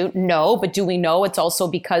year two? No, but do we know it's also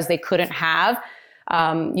because they couldn't have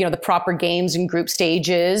the proper games and group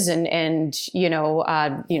stages and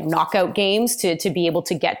knockout games to be able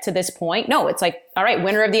to get to this point? No, it's like, all right,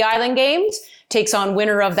 winner of the Island Games takes on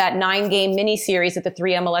winner of that 9-game mini series that the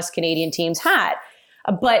 3 MLS Canadian teams had.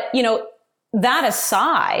 But that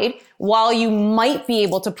aside, while you might be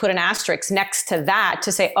able to put an asterisk next to that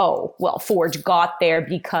to say, oh, well, Forge got there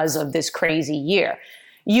because of this crazy year,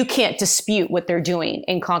 you can't dispute what they're doing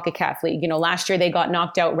in CONCACAF League. Last year they got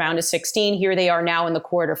knocked out round of 16. Here they are now in the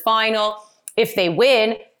quarterfinal. If they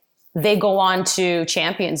win, they go on to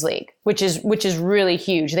Champions League, which is really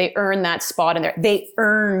huge. They earned that spot in there. They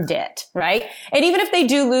earned it, right? And even if they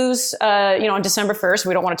do lose, on December 1st,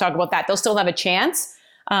 we don't want to talk about that. They'll still have a chance.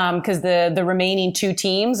 Because the remaining two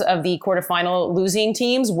teams of the quarterfinal losing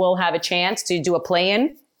teams will have a chance to do a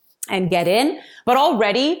play-in and get in. But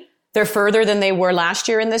already they're further than they were last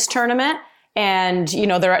year in this tournament. And,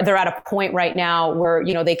 they're at a point right now where,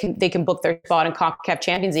 they can book their spot in CONCACAF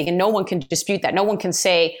Champions League, and no one can dispute that. No one can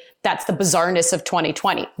say that's the bizarreness of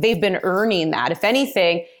 2020. They've been earning that. If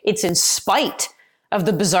anything, it's in spite of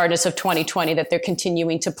the bizarreness of 2020 that they're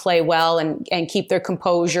continuing to play well and keep their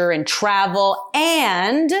composure and travel.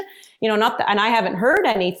 And, and I haven't heard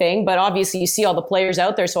anything, but obviously you see all the players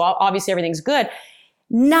out there. So obviously everything's good.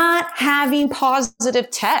 Not having positive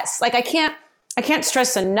tests. Like I can't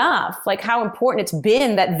stress enough, like how important it's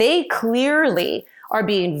been that they clearly are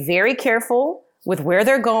being very careful with where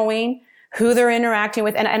they're going, who they're interacting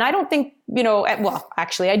with. And I don't think,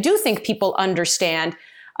 I do think people understand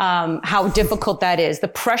how difficult that is. The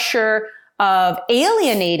pressure of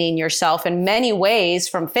alienating yourself in many ways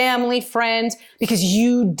from family, friends, because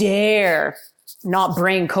you dare not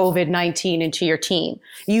bring COVID-19 into your team.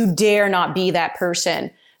 You dare not be that person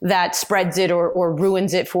that spreads it or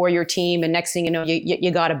ruins it for your team. And next thing you know, you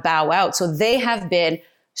got to bow out. So they have been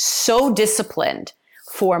so disciplined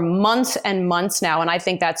for months and months now. And I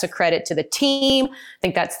think that's a credit to the team. I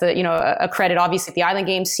think that's a credit, obviously, the Island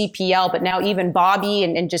Games, CPL, but now even Bobby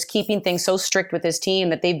and just keeping things so strict with his team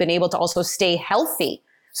that they've been able to also stay healthy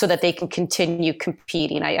so that they can continue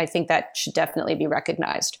competing. I think that should definitely be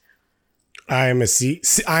recognized. I am a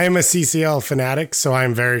CCL fanatic, so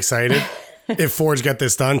I'm very excited if Forge get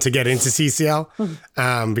this done to get into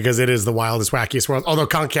CCL, because it is the wildest, wackiest world. Although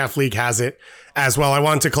CONCACAF League has it as well. I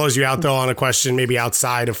wanted to close you out, though, on a question maybe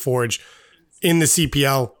outside of Forge. In the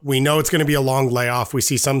CPL, we know it's going to be a long layoff. We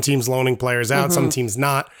see some teams loaning players out, some teams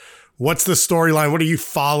not. What's the storyline? What are you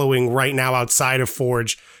following right now outside of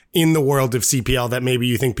Forge in the world of CPL that maybe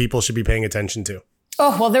you think people should be paying attention to?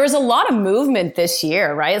 Oh, well, there was a lot of movement this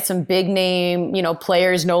year, right? Some big name,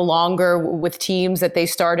 players no longer with teams that they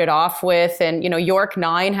started off with. And, York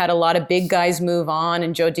 9 had a lot of big guys move on,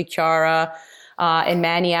 and Joe DiChiara and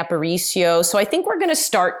Manny Aparicio. So I think we're going to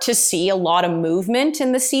start to see a lot of movement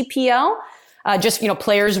in the CPL,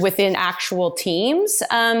 players within actual teams.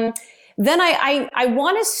 then I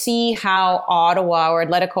want to see how Ottawa or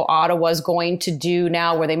Atletico Ottawa is going to do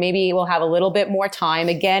now, where they maybe will have a little bit more time.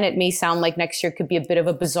 Again, it may sound like next year could be a bit of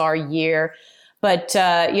a bizarre year, but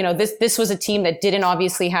this was a team that didn't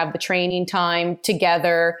obviously have the training time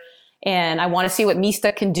together. And I want to see what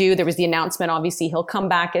Mista can do. There was the announcement, obviously, he'll come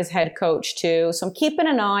back as head coach too. So I'm keeping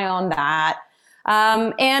an eye on that.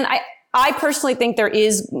 And I personally think there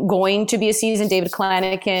is going to be a season. David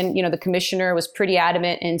Klanikin, the commissioner, was pretty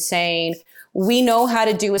adamant in saying, we know how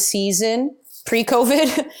to do a season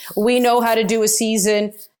pre-COVID. We know how to do a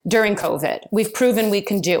season during COVID. We've proven we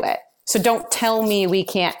can do it. So don't tell me we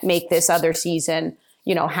can't make this other season,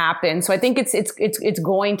 happen. So I think it's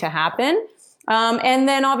going to happen. And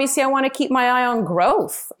then obviously I want to keep my eye on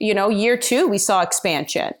growth. Year 2, we saw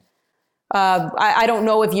expansion. I don't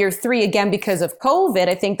know if year 3, again, because of COVID,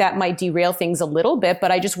 I think that might derail things a little bit, but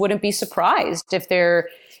I just wouldn't be surprised if there,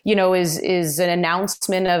 is an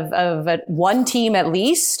announcement of one team at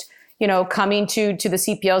least, coming to the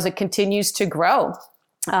CPL as it continues to grow.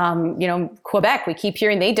 Quebec, we keep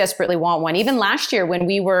hearing they desperately want one. Even last year when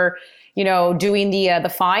we were, doing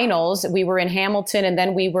the finals, we were in Hamilton and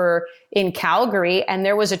then we were in Calgary, and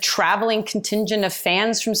there was a traveling contingent of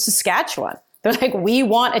fans from Saskatchewan. They're like, we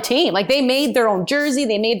want a team. Like, they made their own jersey.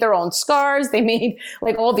 They made their own scarves. They made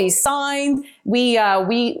like all these signs. We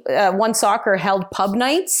One Soccer held pub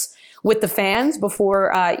nights with the fans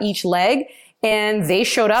before each leg. And they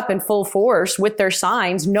showed up in full force with their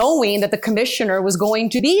signs, knowing that the commissioner was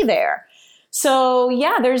going to be there. So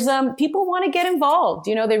yeah, there's people want to get involved.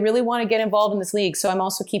 They really want to get involved in this league. So I'm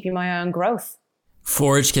also keeping my eye on growth.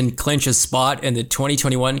 Forge can clinch a spot in the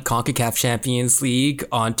 2021 CONCACAF Champions League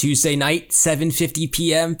on Tuesday night, 7:50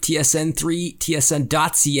 p.m., TSN3,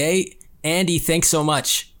 tsn.ca. Andy, thanks so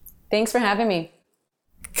much. Thanks for having me.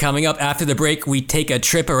 Coming up after the break, we take a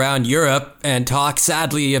trip around Europe and talk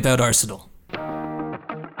sadly about Arsenal.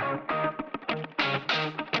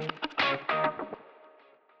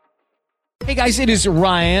 Hey guys, it is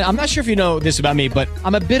Ryan. I'm not sure if you know this about me, but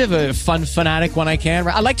I'm a bit of a fun fanatic when I can.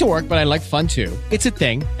 I like to work, but I like fun too. It's a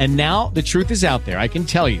thing. And now the truth is out there. I can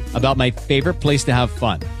tell you about my favorite place to have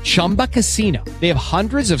fun. Chumba Casino. They have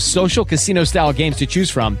hundreds of social casino style games to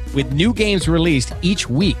choose from with new games released each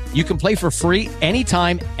week. You can play for free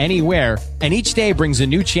anytime, anywhere. And each day brings a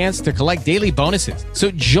new chance to collect daily bonuses. So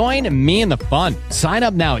join me in the fun. Sign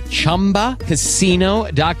up now at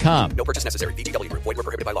ChumbaCasino.com. No purchase necessary. VGW Group. Void where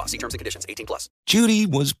prohibited by law. See terms and conditions. 18+. Judy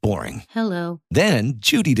was boring. Hello. Then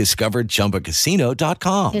Judy discovered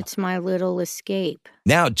ChumbaCasino.com. It's my little escape.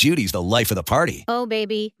 Now Judy's the life of the party. Oh,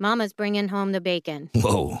 baby, mama's bringing home the bacon.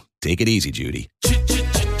 Whoa, take it easy, Judy.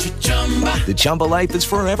 The Chumba life is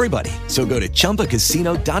for everybody. So go to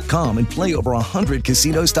ChumbaCasino.com and play over 100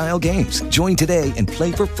 casino-style games. Join today and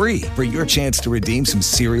play for free for your chance to redeem some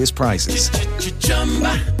serious prizes.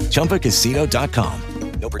 ChumbaCasino.com.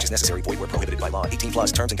 No purchase necessary. Void where prohibited by law.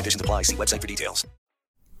 18+. Terms and conditions apply. See website for details.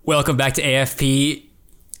 Welcome back to AFP.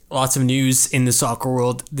 Lots of news in the soccer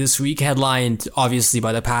world this week, headlined obviously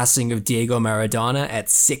by the passing of Diego Maradona at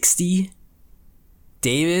 60.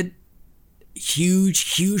 David,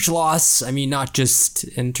 huge loss. I mean, not just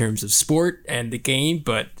in terms of sport and the game,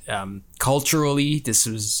 but culturally, this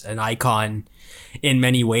was an icon in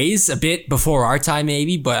many ways. A bit before our time,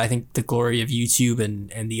 maybe, but I think the glory of YouTube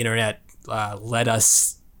and the internet allowed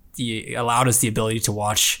us the ability to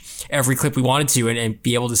watch every clip we wanted to and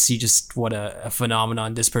be able to see just what a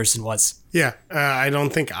phenomenon this person was. Yeah, I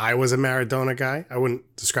don't think I was a Maradona guy. I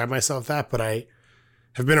wouldn't describe myself that, but I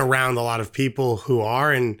have been around a lot of people who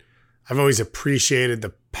are, and I've always appreciated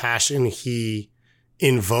the passion he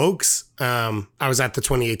invokes. I was at the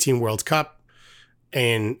 2018 World Cup,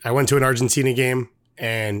 and I went to an Argentina game,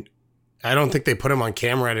 and I don't think they put him on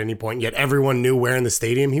camera at any point, yet everyone knew where in the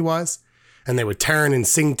stadium he was. And they would turn and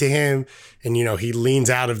sing to him. And, he leans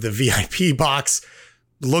out of the VIP box,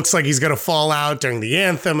 looks like he's going to fall out during the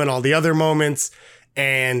anthem and all the other moments.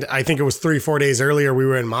 And I think it was 3-4 days earlier, we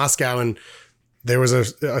were in Moscow, and there was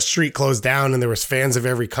a street closed down, and there was fans of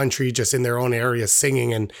every country just in their own area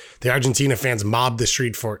singing. And the Argentina fans mobbed the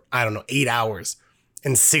street for, 8 hours.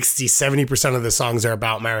 And 60-70% of the songs are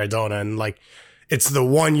about Maradona. And it's the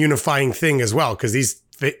one unifying thing as well, because these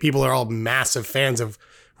people are all massive fans of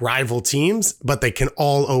rival teams, but they can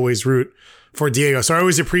all always root for Diego. So I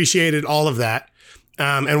always appreciated all of that.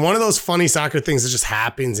 And one of those funny soccer things that just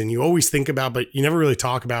happens and you always think about, but you never really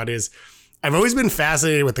talk about, is I've always been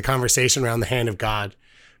fascinated with the conversation around the hand of God,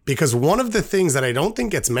 because one of the things that I don't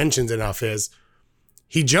think gets mentioned enough is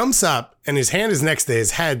he jumps up and his hand is next to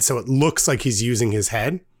his head, so it looks like he's using his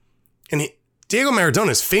head. And Diego Maradona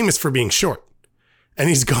is famous for being short, and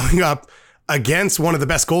he's going up against one of the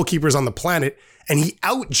best goalkeepers on the planet, and he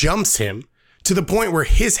outjumps him to the point where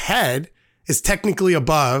his head is technically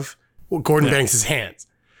above Gordon Banks' hands.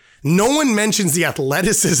 No one mentions the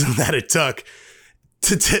athleticism that it took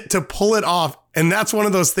to pull it off. And that's one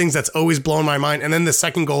of those things that's always blown my mind. And then the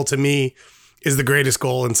second goal to me is the greatest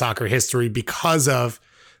goal in soccer history because of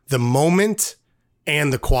the moment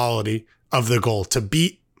and the quality of the goal. To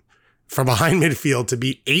beat from behind midfield, to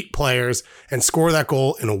beat 8 players and score that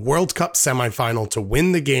goal in a World Cup semifinal to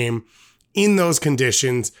win the game in those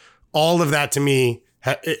conditions. All of that to me,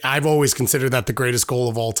 I've always considered that the greatest goal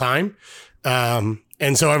of all time.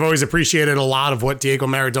 And so I've always appreciated a lot of what Diego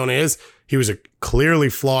Maradona is. He was a clearly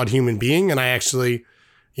flawed human being. And I actually,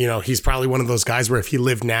 he's probably one of those guys where if he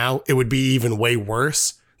lived now, it would be even way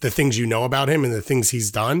worse, the things you know about him and the things he's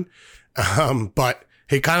done. But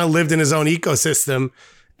he kind of lived in his own ecosystem.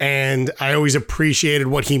 And I always appreciated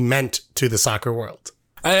what he meant to the soccer world.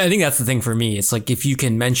 I think that's the thing for me. It's like if you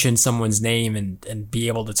can mention someone's name and be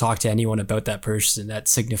able to talk to anyone about that person, that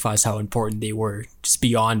signifies how important they were, just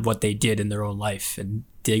beyond what they did in their own life. And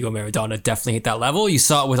Diego Maradona definitely hit that level. You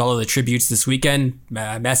saw it with all of the tributes this weekend.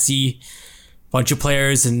 Messi, bunch of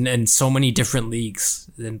players, and so many different leagues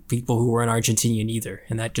and people who weren't Argentinian either.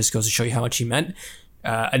 And that just goes to show you how much he meant.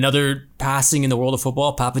 Another passing in the world of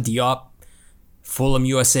football, Papa Diop, Fulham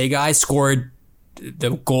USA guy, scored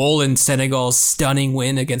the goal in Senegal's stunning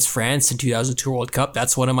win against France in 2002 World Cup.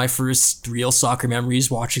 That's one of my first real soccer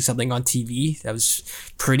memories, watching something on TV. I was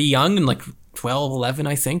pretty young, and like 12, 11,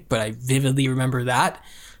 I think, but I vividly remember that.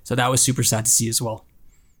 So that was super sad to see as well.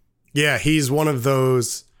 Yeah, he's one of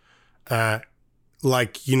those,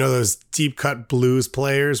 those deep cut blues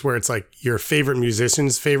players where it's like your favorite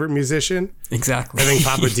musician's favorite musician. Exactly. I think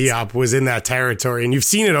Papa Diop was in that territory. And you've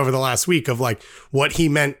seen it over the last week of like what he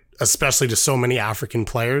meant, especially to so many African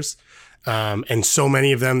players, and so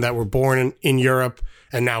many of them that were born in Europe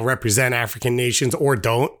and now represent African nations or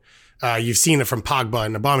don't. You've seen it from Pogba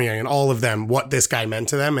and Aubameyang and all of them, what this guy meant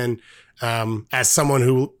to them. And as someone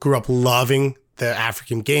who grew up loving the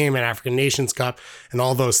African game and African Nations Cup and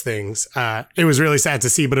all those things, it was really sad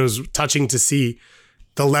to see, but it was touching to see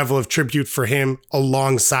the level of tribute for him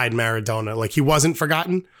alongside Maradona. Like, he wasn't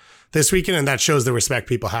forgotten this weekend, and that shows the respect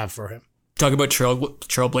people have for him. Talk about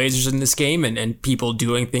trailblazers in this game and people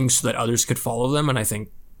doing things so that others could follow them. And I think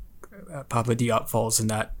Papa Diop falls in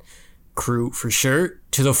that crew for sure.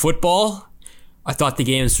 To the football, I thought the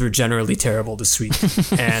games were generally terrible this week.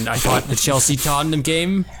 And I thought the Chelsea-Tottenham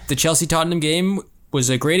game was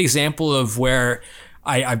a great example of where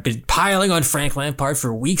I've been piling on Frank Lampard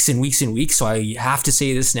for weeks and weeks and weeks. So I have to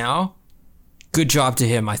say this now. Good job to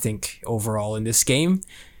him, I think, overall in this game.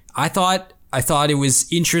 I thought it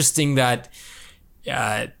was interesting that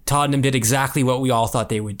Tottenham did exactly what we all thought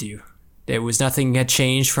they would do. Nothing had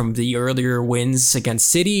changed from the earlier wins against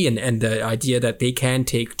City and the idea that they can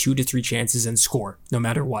take 2 to 3 chances and score no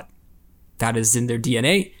matter what. That is in their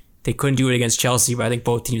DNA. They couldn't do it against Chelsea, but I think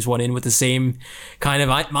both teams went in with the same kind of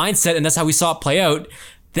mindset, and that's how we saw it play out.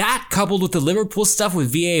 That coupled with the Liverpool stuff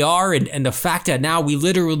with VAR and the fact that now we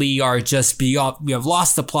literally are just beyond, we have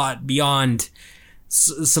lost the plot beyond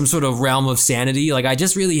some sort of realm of sanity. Like, I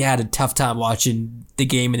just really had a tough time watching the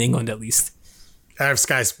game in England, at least. I have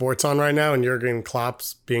Sky Sports on right now, and Jurgen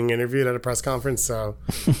Klopp's being interviewed at a press conference, so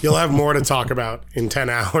you'll have more to talk about in 10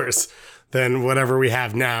 hours than whatever we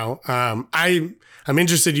have now. I'm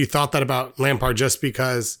interested you thought that about Lampard just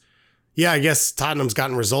because, I guess Tottenham's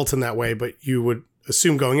gotten results in that way, but you would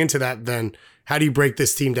assume going into that, then how do you break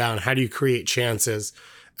this team down? How do you create chances?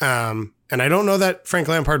 And I don't know that Frank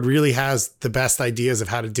Lampard really has the best ideas of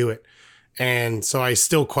how to do it. And so I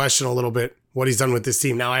still question a little bit what he's done with this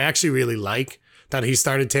team. Now, I actually really like that he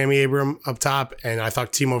started Tammy Abraham up top, and I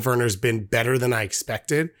thought Timo Werner's been better than I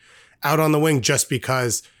expected out on the wing, just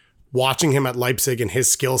because watching him at Leipzig and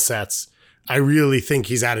his skill sets, I really think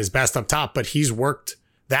he's at his best up top, but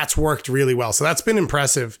that's worked really well. So that's been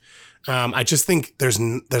impressive. I just think there's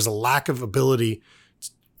a lack of ability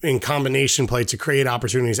in combination play to create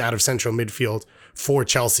opportunities out of central midfield for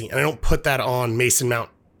Chelsea. And I don't put that on Mason Mount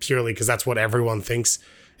purely because that's what everyone thinks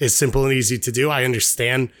is simple and easy to do. I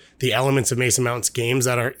understand the elements of Mason Mount's game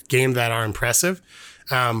that are impressive.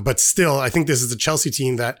 But still, I think this is a Chelsea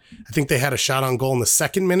team that I think they had a shot on goal in the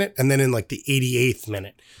 2nd minute and then in like the 88th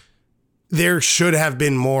minute. There should have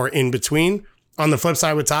been more in between. On the flip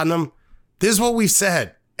side with Tottenham, this is what we've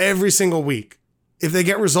said every single week. If they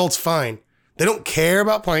get results, fine. They don't care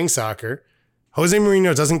about playing soccer. Jose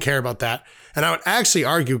Mourinho doesn't care about that. And I would actually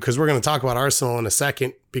argue, because we're going to talk about Arsenal in a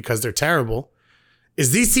second because they're terrible,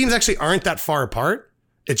 is these teams actually aren't that far apart.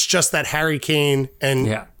 It's just that Harry Kane and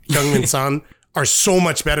Heung-min Son are so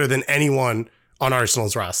much better than anyone on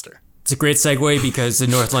Arsenal's roster. It's a great segue because the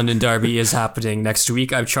North London Derby is happening next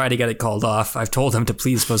week. I've tried to get it called off. I've told them to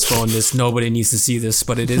please postpone this. Nobody needs to see this,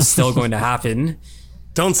 but it is still going to happen.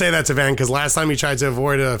 Don't say that to Van, because last time he tried to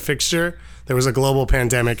avoid a fixture, there was a global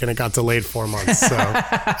pandemic and it got delayed 4 months. So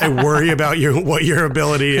I worry about what your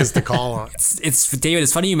ability is to call on. It's David,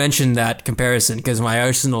 it's funny you mentioned that comparison, because my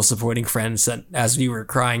Arsenal supporting friends, as we were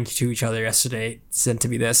crying to each other yesterday, sent to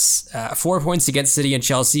me this. 4 points against City and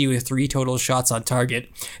Chelsea with 3 total shots on target.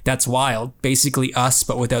 That's wild. Basically us,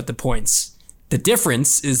 but without the points. The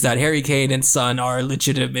difference is that Harry Kane and Son are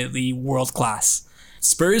legitimately world class.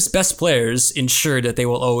 Spurs' best players ensure that they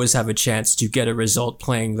will always have a chance to get a result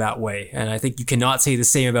playing that way. And I think you cannot say the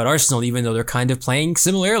same about Arsenal, even though they're kind of playing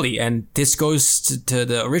similarly. And this goes to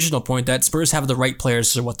the original point that Spurs have the right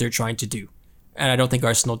players for what they're trying to do. And I don't think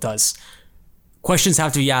Arsenal does. Questions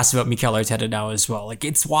have to be asked about Mikel Arteta now as well. Like,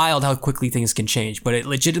 it's wild how quickly things can change, but it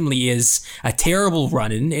legitimately is a terrible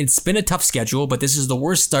run-in. It's been a tough schedule, but this is the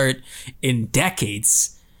worst start in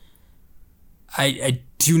decades. I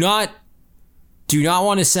do not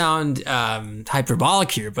want to sound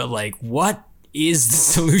hyperbolic here, but like, what is the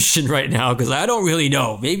solution right now? Because I don't really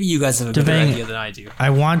know. Maybe you guys have a better idea than I do. I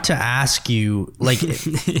want to ask you, like,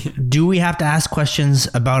 do we have to ask questions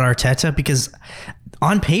about Arteta? Because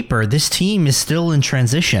on paper, this team is still in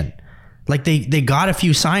transition. Like, they got a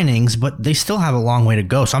few signings, but they still have a long way to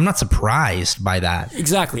go. So I'm not surprised by that.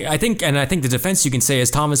 Exactly. I think the defense you can say is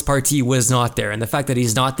Thomas Partey was not there. And the fact that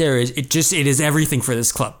he's not there, it is everything for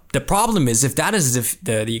this club. The problem is, if that is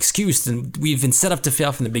the excuse, then we've been set up to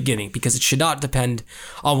fail from the beginning, because it should not depend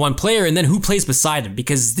on one player and then who plays beside him.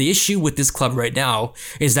 Because the issue with this club right now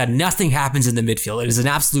is that nothing happens in the midfield. It is an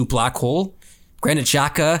absolute black hole. Granit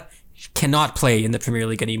Xhaka cannot play in the Premier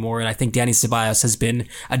League anymore, and I think Dani Ceballos has been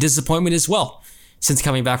a disappointment as well since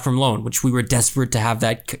coming back from loan, which we were desperate to have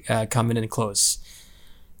that come in and close.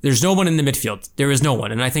 There's no one in the midfield. There is no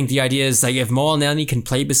one, and I think the idea is, like, if Mo Elneny can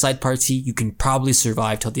play beside Partey, you can probably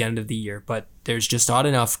survive till the end of the year, but there's just not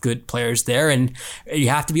enough good players there, and you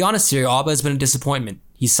have to be honest here, Alba has been a disappointment.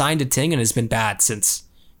 He signed a Ting and has been bad since.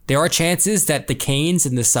 There are chances that the Canes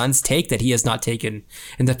and the Suns take that he has not taken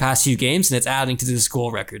in the past few games, and it's adding to this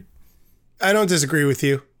goal record. I don't disagree with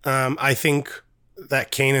you. I think that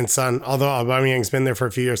Kane and Son, although Aubameyang's been there for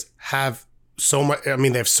a few years, have so much. I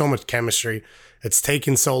mean, they have so much chemistry. It's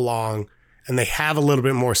taken so long, and they have a little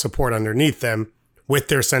bit more support underneath them with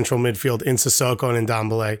their central midfield in Sissoko and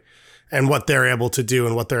Ndombele, and what they're able to do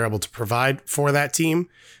and what they're able to provide for that team.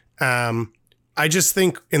 I just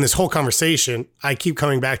think in this whole conversation, I keep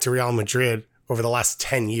coming back to Real Madrid over the last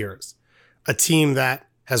 10 years, a team that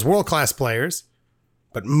has world-class players,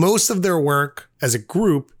 but most of their work as a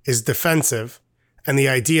group is defensive. And the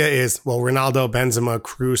idea is, well, Ronaldo, Benzema,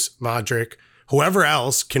 Kroos, Modric, whoever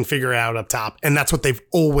else can figure it out up top. And that's what they've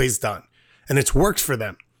always done. And it's worked for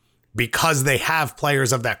them because they have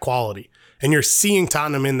players of that quality. And you're seeing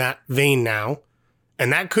Tottenham in that vein now.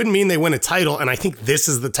 And that could mean they win a title. And I think this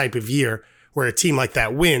is the type of year where a team like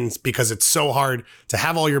that wins, because it's so hard to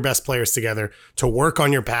have all your best players together, to work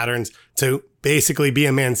on your patterns, to basically be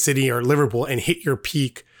a Man City or Liverpool and hit your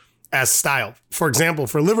peak as style. For example,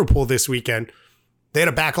 for Liverpool this weekend, they had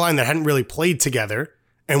a back line that hadn't really played together.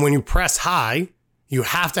 And when you press high, you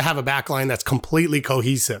have to have a back line that's completely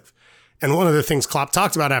cohesive. And one of the things Klopp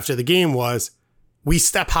talked about after the game was, we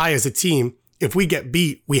step high as a team. If we get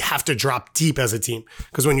beat, we have to drop deep as a team.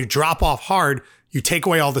 Because when you drop off hard, you take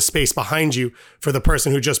away all the space behind you for the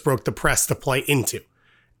person who just broke the press to play into.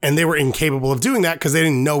 And they were incapable of doing that because they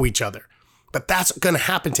didn't know each other. But that's going to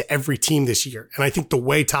happen to every team this year. And I think the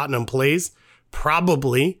way Tottenham plays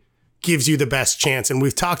probably gives you the best chance. And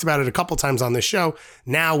we've talked about it a couple times on this show.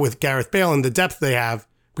 Now with Gareth Bale and the depth they have,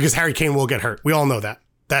 because Harry Kane will get hurt. We all know that.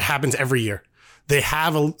 That happens every year. They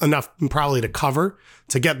have enough probably to cover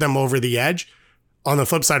to get them over the edge. On the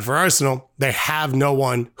flip side for Arsenal, they have no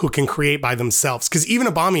one who can create by themselves. Because even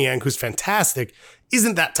Aubameyang, who's fantastic,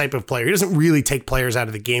 isn't that type of player. He doesn't really take players out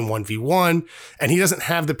of the game 1v1, and he doesn't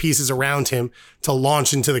have the pieces around him to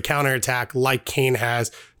launch into the counterattack like Kane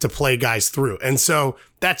has to play guys through. And so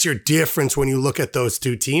that's your difference when you look at those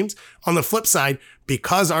two teams. On the flip side,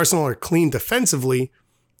 because Arsenal are clean defensively,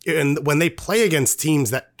 and when they play against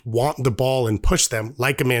teams that want the ball and push them,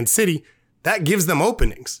 like a Man City, that gives them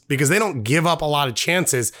openings because they don't give up a lot of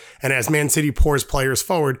chances. And as Man City pours players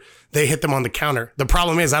forward, they hit them on the counter. The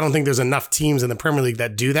problem is, I don't think there's enough teams in the Premier League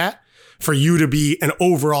that do that for you to be an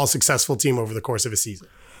overall successful team over the course of a season.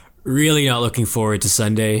 Really not looking forward to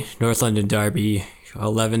Sunday. North London Derby,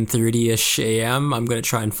 11:30-ish a.m. I'm going to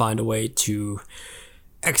try and find a way to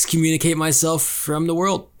excommunicate myself from the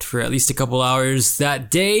world for at least a couple hours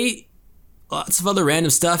that day. Lots of other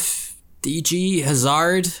random stuff. DG,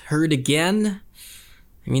 Hazard, hurt again.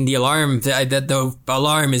 I mean, the alarm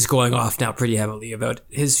is going off now pretty heavily about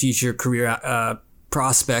his future career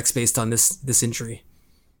prospects based on this injury.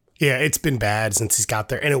 Yeah, it's been bad since he's got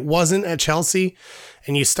there. And it wasn't at Chelsea.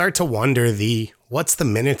 And you start to wonder what's the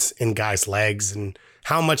minutes in guys' legs and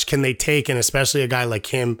how much can they take? And especially a guy like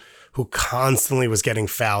him who constantly was getting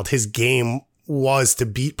fouled. His game was to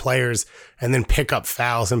beat players and then pick up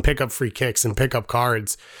fouls and pick up free kicks and pick up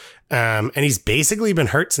cards. And he's basically been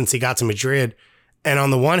hurt since he got to Madrid. And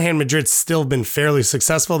on the one hand, Madrid's still been fairly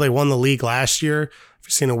successful. They won the league last year.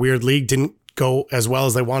 I've seen a weird league, didn't go as well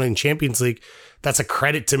as they wanted in Champions League. That's a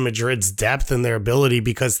credit to Madrid's depth and their ability,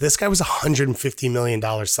 because this guy was a $150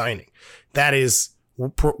 million signing. That is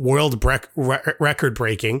world record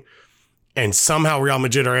breaking. And somehow Real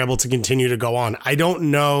Madrid are able to continue to go on. I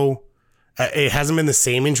don't know. It hasn't been the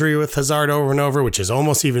same injury with Hazard over and over, which is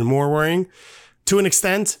almost even more worrying to an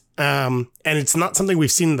extent. And it's not something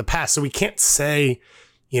we've seen in the past. So we can't say,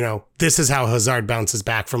 this is how Hazard bounces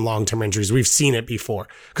back from long-term injuries. We've seen it before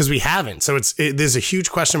because we haven't. So there's a huge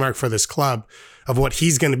question mark for this club of what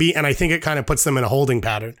he's going to be. And I think it kind of puts them in a holding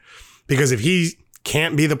pattern, because if he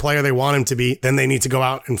can't be the player they want him to be, then they need to go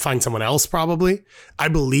out and find someone else probably. I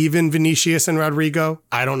believe in Vinicius and Rodrigo.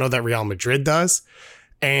 I don't know that Real Madrid does.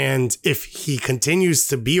 And if he continues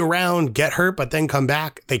to be around, get hurt, but then come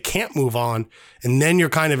back, they can't move on. And then you're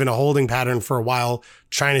kind of in a holding pattern for a while,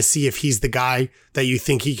 trying to see if he's the guy that you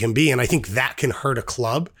think he can be. And I think that can hurt a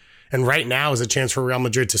club. And right now is a chance for Real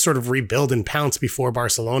Madrid to sort of rebuild and pounce before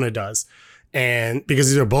Barcelona does. And because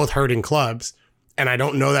these are both hurting clubs. And I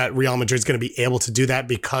don't know that Real Madrid's going to be able to do that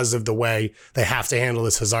because of the way they have to handle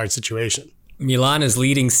this Hazard situation. Milan is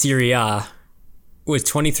leading Serie A with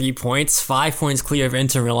 23 points, 5 points clear of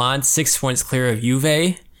Inter Milan, 6 points clear of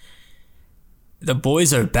Juve. The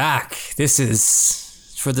boys are back. This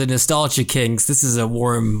is, for the nostalgia kings, this is a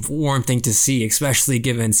warm thing to see, especially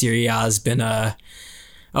given Serie A has been a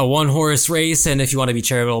one-horse race, and if you want to be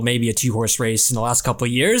charitable, maybe a two-horse race in the last couple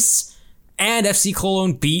of years. And FC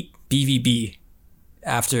Cologne beat BVB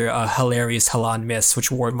after a hilarious Haaland miss,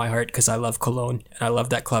 which warmed my heart because I love Cologne and I love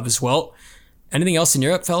that club as well. Anything else in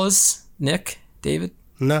Europe, fellas? Nick? David?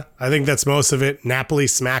 No, I think that's most of it. Napoli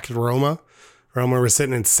smacked Roma. Roma were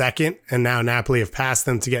sitting in second, and now Napoli have passed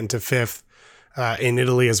them to get into fifth in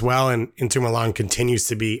Italy as well. And Inter Milan continues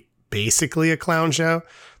to be basically a clown show.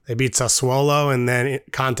 They beat Sassuolo, and then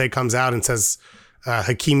Conte comes out and says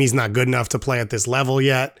Hakimi's not good enough to play at this level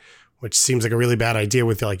yet, which seems like a really bad idea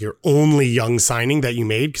with your only young signing that you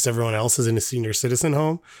made, because everyone else is in a senior citizen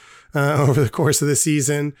home over the course of the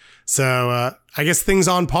season. So I guess things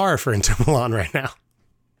on par for Inter Milan right now.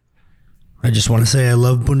 I just want to say I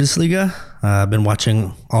love Bundesliga. I've been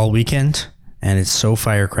watching all weekend, and it's so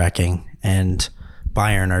firecracking. And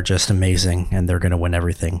Bayern are just amazing, and they're going to win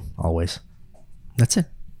everything always. That's it.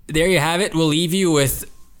 There you have it. We'll leave you with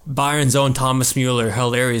Bayern's own Thomas Müller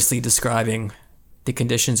hilariously describing the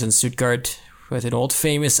conditions in Stuttgart with an old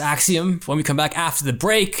famous axiom. When we come back after the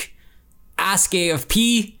break, Ask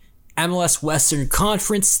AFP, MLS Western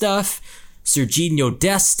Conference stuff, Serginho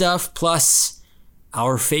Dest stuff, plus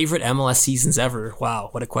our favorite MLS seasons ever. Wow,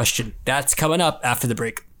 what a question. That's coming up after the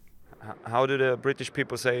break. How do the British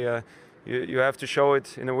people say you have to show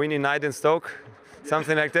it in a windy night in Stoke?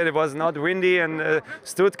 Something like that. It was not windy, and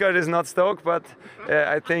Stuttgart is not Stoke, but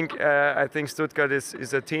I think Stuttgart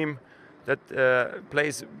is a team that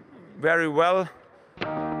plays very well.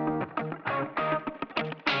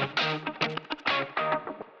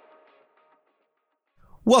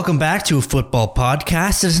 Welcome back to a football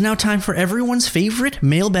podcast. It is now time for everyone's favorite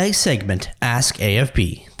mailbag segment, Ask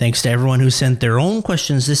AFP. Thanks to everyone who sent their own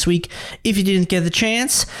questions this week. If you didn't get the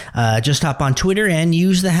chance, just hop on Twitter and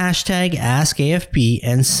use the hashtag AskAFP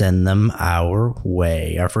and send them our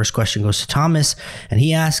way. Our first question goes to Thomas, and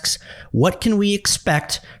he asks, what can we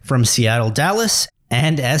expect from Seattle, Dallas,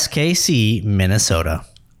 and SKC, Minnesota?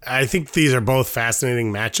 I think these are both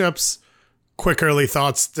fascinating matchups. Quick early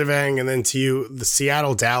thoughts, Devang, and then to you, the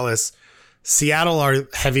Seattle-Dallas. Seattle are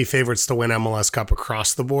heavy favorites to win MLS Cup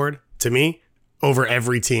across the board, to me, over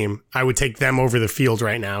every team. I would take them over the field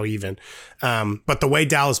right now even. But the way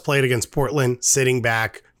Dallas played against Portland, sitting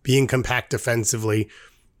back, being compact defensively,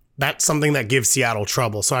 that's something that gives Seattle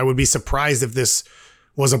trouble. So I would be surprised if this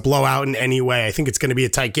was a blowout in any way. I think it's going to be a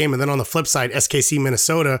tight game. And then on the flip side, SKC,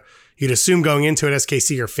 Minnesota, you'd assume going into it,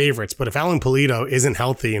 SKC are favorites. But if Alan Pulido isn't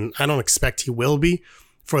healthy, and I don't expect he will be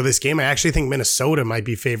for this game, I actually think Minnesota might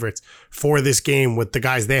be favorites for this game with the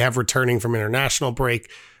guys they have returning from international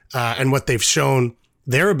break and what they've shown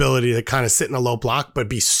their ability to kind of sit in a low block, but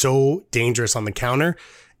be so dangerous on the counter.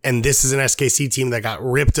 And this is an SKC team that got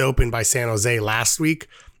ripped open by San Jose last week.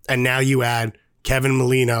 And now you add Kevin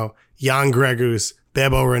Molino, Jan Gregus,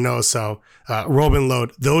 Bebo Reynoso, Robin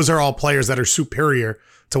Lod. Those are all players that are superior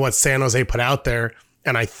to what San Jose put out there.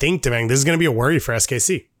 And I think, Devang, this is going to be a worry for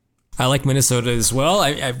SKC. I like Minnesota as well.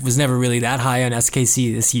 I was never really that high on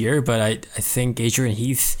SKC this year, but I think Adrian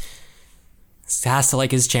Heath has to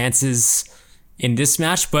like his chances in this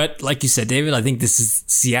match. But like you said, David, I think this is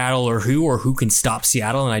Seattle or who can stop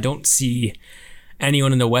Seattle. And I don't see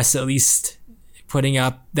anyone in the West, at least, putting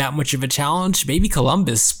up that much of a challenge. Maybe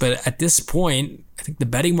Columbus, but at this point, I think the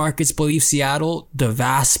betting markets believe Seattle. The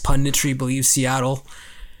vast punditry believes Seattle.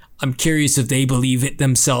 I'm curious if they believe it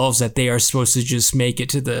themselves that they are supposed to just make it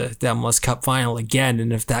to the MLS Cup final again,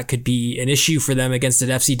 and if that could be an issue for them against an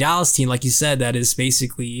FC Dallas team, like you said, that is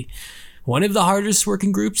basically one of the hardest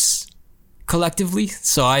working groups collectively.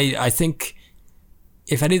 So I think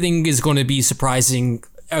if anything is going to be surprising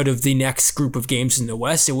out of the next group of games in the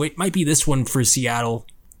West, it might be this one for Seattle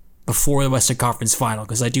before the Western Conference final,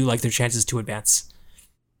 because I do like their chances to advance.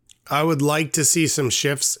 I would like to see some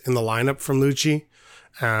shifts in the lineup from Lucci.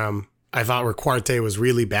 I thought Riquarte was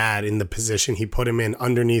really bad in the position he put him in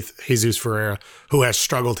underneath Jesus Ferreira, who has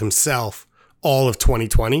struggled himself all of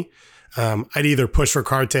 2020. I'd either push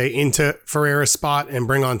Riquarte into Ferreira's spot and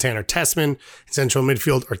bring on Tanner Tessman in central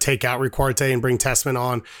midfield, or take out Riquarte and bring Tessman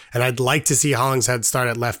on. And I'd like to see Hollingshead start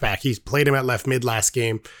at left back. He's played him at left mid last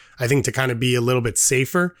game, I think, to kind of be a little bit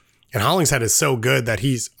safer. And Hollingshead is so good that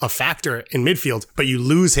he's a factor in midfield, but you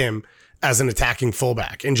lose him as an attacking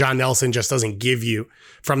fullback. And John Nelson just doesn't give you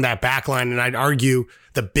from that back line. And I'd argue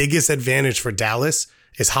the biggest advantage for Dallas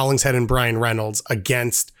is Hollingshead and Brian Reynolds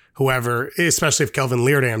against whoever, especially if Kelvin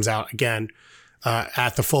Leerdam's out again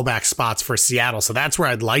at the fullback spots for Seattle. So that's where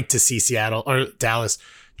I'd like to see Seattle or Dallas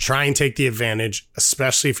try and take the advantage,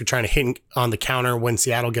 especially if you're trying to hit on the counter when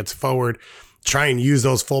Seattle gets forward. Try and use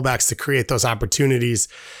those fullbacks to create those opportunities.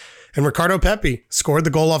 And Ricardo Pepi scored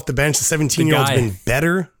the goal off the bench. The 17-year-old's been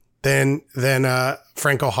better than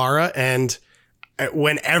Franco Jara. And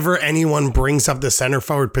whenever anyone brings up the center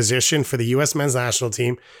forward position for the U.S. men's national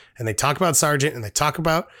team, and they talk about Sargent and they talk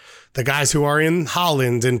about the guys who are in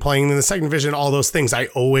Holland and playing in the second division, all those things, I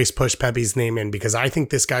always push Pepe's name in because I think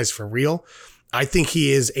this guy's for real. I think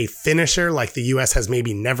he is a finisher like the U.S. has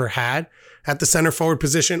maybe never had at the center forward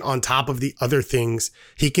position, on top of the other things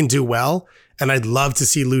he can do well. And I'd love to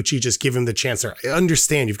see Lucci just give him the chance there. I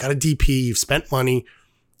understand you've got a DP, you've spent money.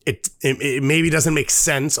 It maybe doesn't make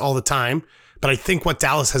sense all the time, but I think what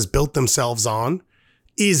Dallas has built themselves on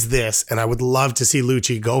is this, and I would love to see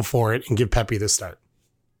Lucci go for it and give Pepi the start.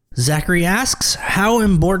 Zachary asks, how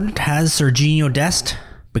important has Sergiño Dest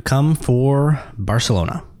become for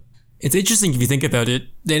Barcelona? It's interesting if you think about it.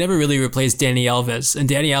 They never really replaced Dani Alves, and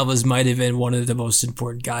Dani Alves might have been one of the most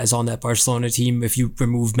important guys on that Barcelona team if you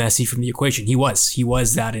remove Messi from the equation. He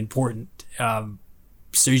was that important.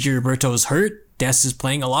 Sergio Roberto is hurt. Dest is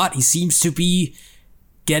playing a lot. He seems to be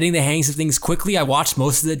getting the hangs of things quickly. I watched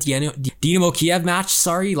most of the Dynamo Kiev match,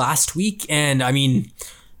 last week. And I mean,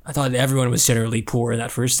 I thought everyone was generally poor in that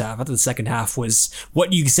first half. I thought the second half was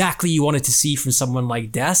what exactly you wanted to see from someone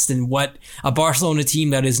like Dest, and what a Barcelona team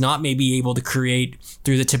that is not maybe able to create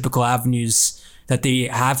through the typical avenues that they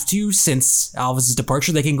have to since Alves'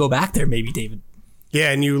 departure. They can go back there maybe, David.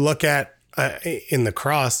 Yeah, and you look at in the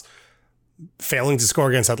cross, failing to score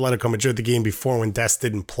against Atletico Madrid the game before when Dest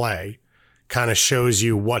didn't play kind of shows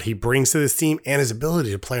you what he brings to this team and his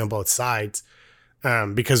ability to play on both sides.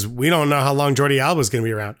 Because we don't know how long Jordi Alba is going to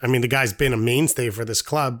be around. I mean, the guy's been a mainstay for this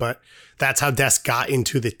club, but that's how Dest got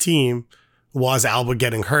into the team, was Alba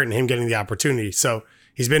getting hurt and him getting the opportunity. So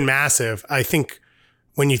he's been massive. I think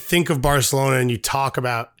when you think of Barcelona and you talk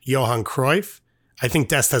about Johan Cruyff, I think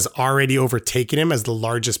Dest has already overtaken him as the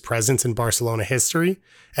largest presence in Barcelona history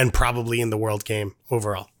and probably in the world game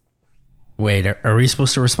overall. Wait, are we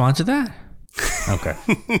supposed to respond to that? Okay.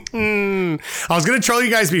 I was going to troll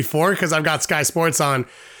you guys before because I've got Sky Sports on,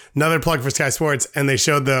 another plug for Sky Sports, and they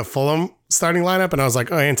showed the Fulham starting lineup, and I was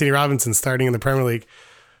like, oh, Anthony Robinson starting in the Premier League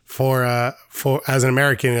for as an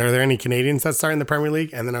American. Are there any Canadians that start in the Premier League?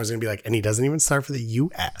 And then I was going to be like, and he doesn't even start for the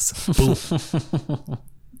U.S. Boom.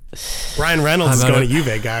 Brian Reynolds is going to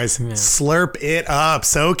Juve, guys. Yeah. Slurp it up.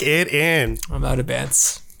 Soak it in. I'm out of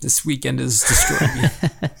bets. This weekend is destroying me.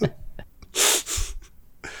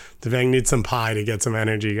 Devang needs some pie to get some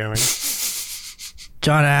energy going.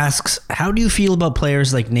 John asks, how do you feel about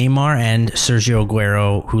players like Neymar and Sergio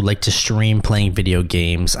Aguero who like to stream playing video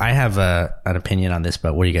games? I have an opinion on this,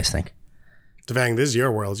 but what do you guys think? Devang, this is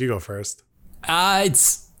your world. You go first.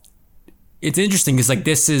 It's it's interesting because like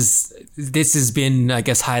this has been, I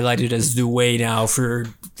guess, highlighted as the way now for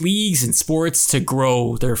leagues and sports to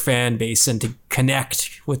grow their fan base and to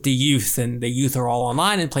connect with the youth. And the youth are all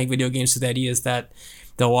online and playing video games. So the idea is that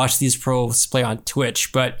they'll watch these pros play on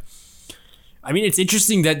Twitch. But I mean, it's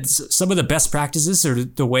interesting that some of the best practices are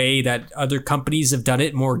the way that other companies have done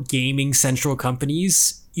it, more gaming central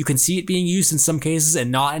companies. You can see it being used in some cases and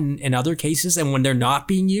not in other cases. And when they're not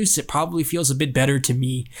being used, it probably feels a bit better to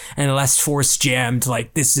me and less force jammed.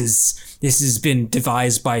 Like this has been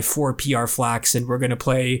devised by 4PR Flax and we're going to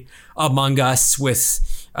play Among Us with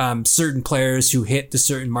certain players who hit the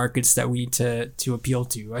certain markets that we need to appeal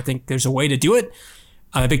to. I think there's a way to do it.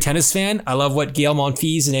 I'm a big tennis fan. I love what Gael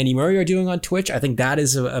Monfils and Andy Murray are doing on Twitch. I think that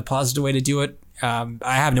is a positive way to do it. I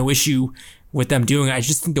have no issue with them doing it. I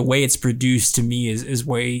just think the way it's produced to me is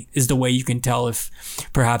the way you can tell if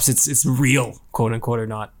perhaps it's real, quote unquote, or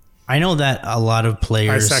not. I know that a lot of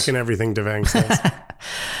players. I second everything Devang says.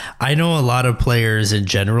 I know a lot of players in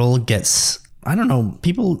general I don't know,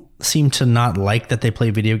 people seem to not like that they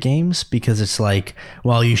play video games because it's like,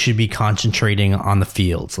 well, you should be concentrating on the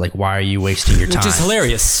field. Like, why are you wasting your time? Which is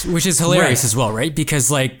hilarious right. As well, right?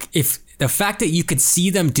 Because like if the fact that you could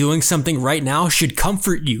see them doing something right now should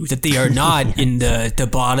comfort you that they are not in the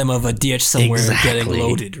bottom of a ditch somewhere getting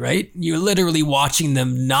loaded, right? You're literally watching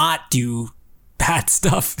them not do bad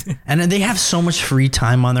stuff. And they have so much free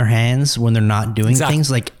time on their hands when they're not doing things.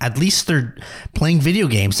 Like at least they're playing video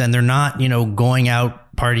games and they're not, going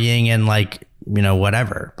out partying and like,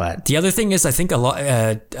 whatever. But the other thing is, I think a lot,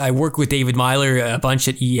 I work with David Myler a bunch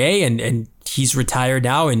at EA and he's retired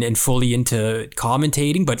now and fully into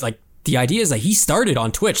commentating. But like, the idea is that he started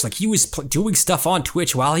on Twitch. Like he was doing stuff on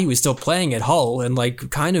Twitch while he was still playing at Hull and like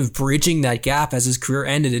kind of bridging that gap as his career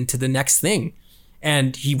ended into the next thing.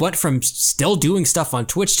 And he went from still doing stuff on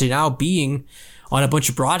Twitch to now being on a bunch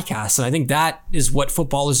of broadcasts. And I think that is what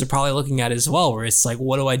footballers are probably looking at as well, where it's like,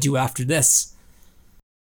 what do I do after this?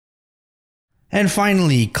 And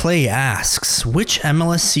finally, Clay asks, which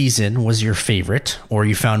MLS season was your favorite or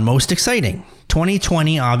you found most exciting?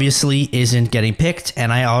 2020 obviously isn't getting picked,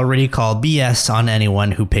 and I already call BS on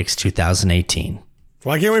anyone who picks 2018.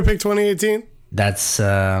 Why can't we pick 2018? That's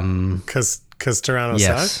because Toronto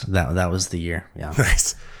yes, sucked? that was the year. Yeah.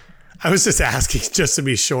 Nice. I was just asking just to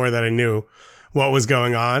be sure that I knew what was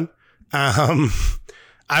going on.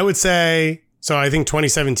 I would say, so I think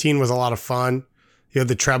 2017 was a lot of fun. You had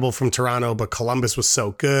the treble from Toronto, but Columbus was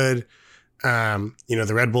so good.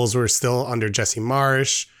 The Red Bulls were still under Jesse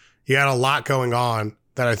Marsch. You had a lot going on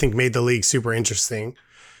that I think made the league super interesting.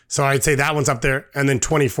 So I'd say that one's up there. And then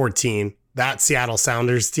 2014, that Seattle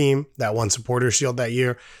Sounders team that won Supporters Shield that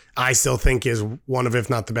year, I still think is one of,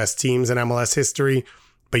 if not the best teams in MLS history.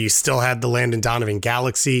 But you still had the Landon Donovan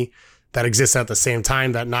Galaxy that exists at the same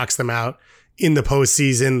time that knocks them out in the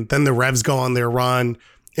postseason. Then the Revs go on their run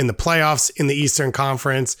in the playoffs in the Eastern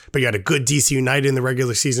Conference. But you had a good DC United in the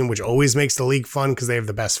regular season, which always makes the league fun because they have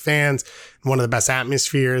the best fans, one of the best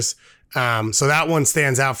atmospheres. So that one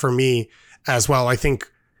stands out for me as well. I think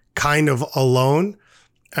kind of alone.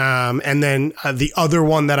 And then the other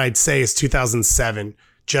one that I'd say is 2007,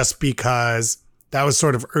 just because that was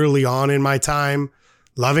sort of early on in my time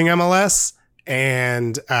loving MLS.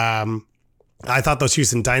 And I thought those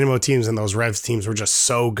Houston Dynamo teams and those Revs teams were just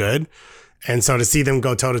so good. And so to see them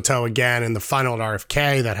go toe-to-toe again in the final at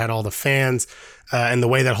RFK that had all the fans and the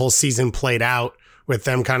way that whole season played out with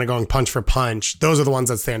them kind of going punch for punch, those are the ones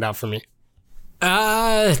that stand out for me.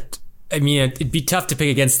 I mean, it'd be tough to pick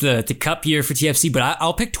against the cup year for TFC, but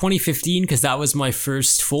I'll pick 2015 because that was my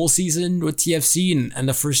first full season with TFC. And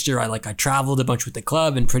the first year I traveled a bunch with the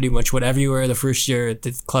club and pretty much went everywhere. The first year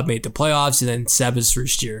the club made the playoffs, and then Seba's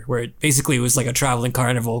first year where it basically was like a traveling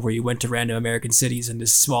carnival where you went to random American cities and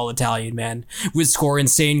this small Italian man would score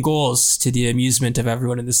insane goals to the amusement of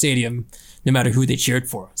everyone in the stadium, no matter who they cheered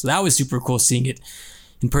for. So that was super cool seeing it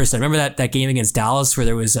in person. I remember that game against Dallas where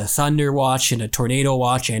there was a thunder watch and a tornado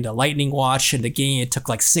watch and a lightning watch, and the game, it took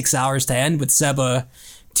like 6 hours to end with Seba.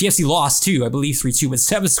 TFC lost too, I believe 3-2, but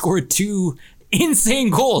Seba scored 2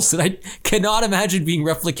 insane goals that I cannot imagine being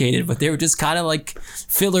replicated, but they were just kind of like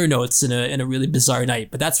filler notes in a really bizarre night.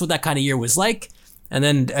 But that's what that kind of year was like. And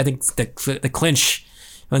then I think the clinch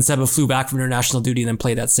when Seba flew back from international duty and then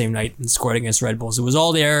played that same night and scored against Red Bulls. It was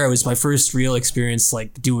all there. It was my first real experience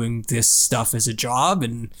like doing this stuff as a job,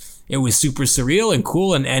 and it was super surreal and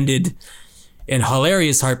cool, and ended in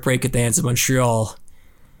hilarious heartbreak at the hands of Montreal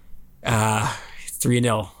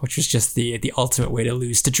 3-0, which was just the ultimate way to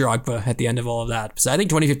lose to Drogba at the end of all of that. So I think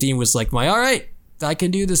 2015 was like all right, I can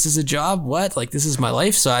do this as a job. What? Like, this is my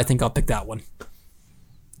life. So I think I'll pick that one.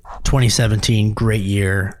 2017, great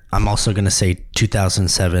year. I'm also going to say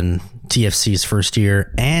 2007, TFC's first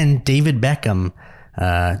year, and David Beckham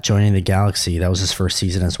joining the Galaxy. That was his first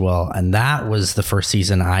season as well. And that was the first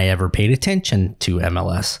season I ever paid attention to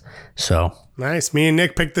MLS. So nice. Me and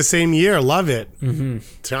Nick picked the same year. Love it.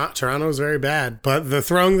 Toronto was very bad, but the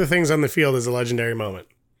throwing the things on the field is a legendary moment.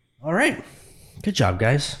 All right. Good job,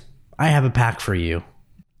 guys. I have a pack for you.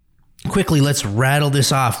 Quickly, let's rattle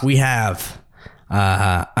this off. We have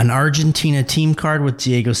an Argentina team card with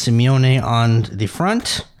Diego Simeone on the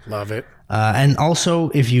front. Love it. And also,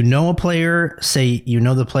 if you know a player, say you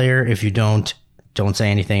know the player. If you don't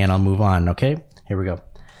say anything and I'll move on, okay? Here we go.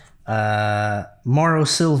 Mauro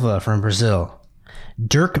Silva from Brazil.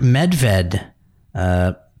 Dirk Medved,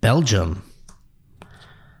 Belgium.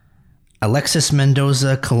 Alexis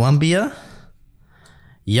Mendoza, Colombia.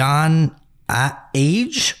 Jan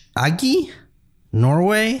Agi,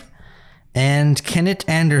 Norway. And Kenneth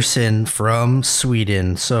Anderson from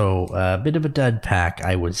Sweden. So a bit of a dud pack,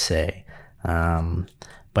 I would say.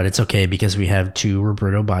 But it's okay because we have 2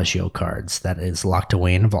 Roberto Baggio cards that is locked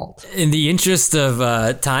away in a vault. In the interest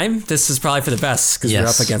of time, this is probably for the best because we're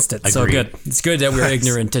up against it. Agreed. So good. It's good that we're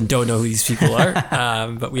ignorant and don't know who these people are.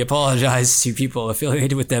 But we apologize to people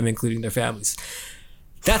affiliated with them, including their families.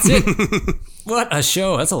 That's it. What a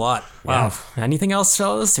show. That's a lot. Wow. Yeah. Anything else,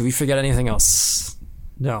 fellas? Did we forget anything else?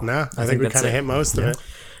 No, I think we kind of hit most of it.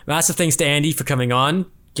 Massive thanks to Andy for coming on.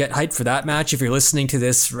 Get hyped for that match. If you're listening to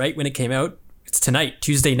this right when it came out, it's tonight,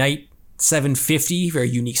 Tuesday night, 7:50.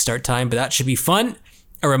 Very unique start time, but that should be fun.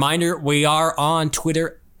 A reminder, we are on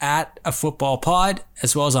Twitter at @afootballpod,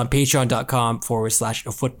 as well as on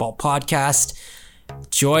patreon.com/afootballpodcast.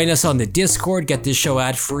 Join us on the Discord, get this show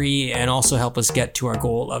ad-free, and also help us get to our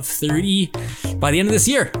goal of 30 by the end of this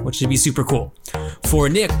year, which should be super cool. For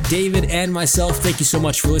Nick, David, and myself, thank you so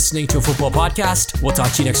much for listening to A Football Podcast. We'll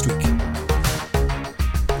talk to you next week.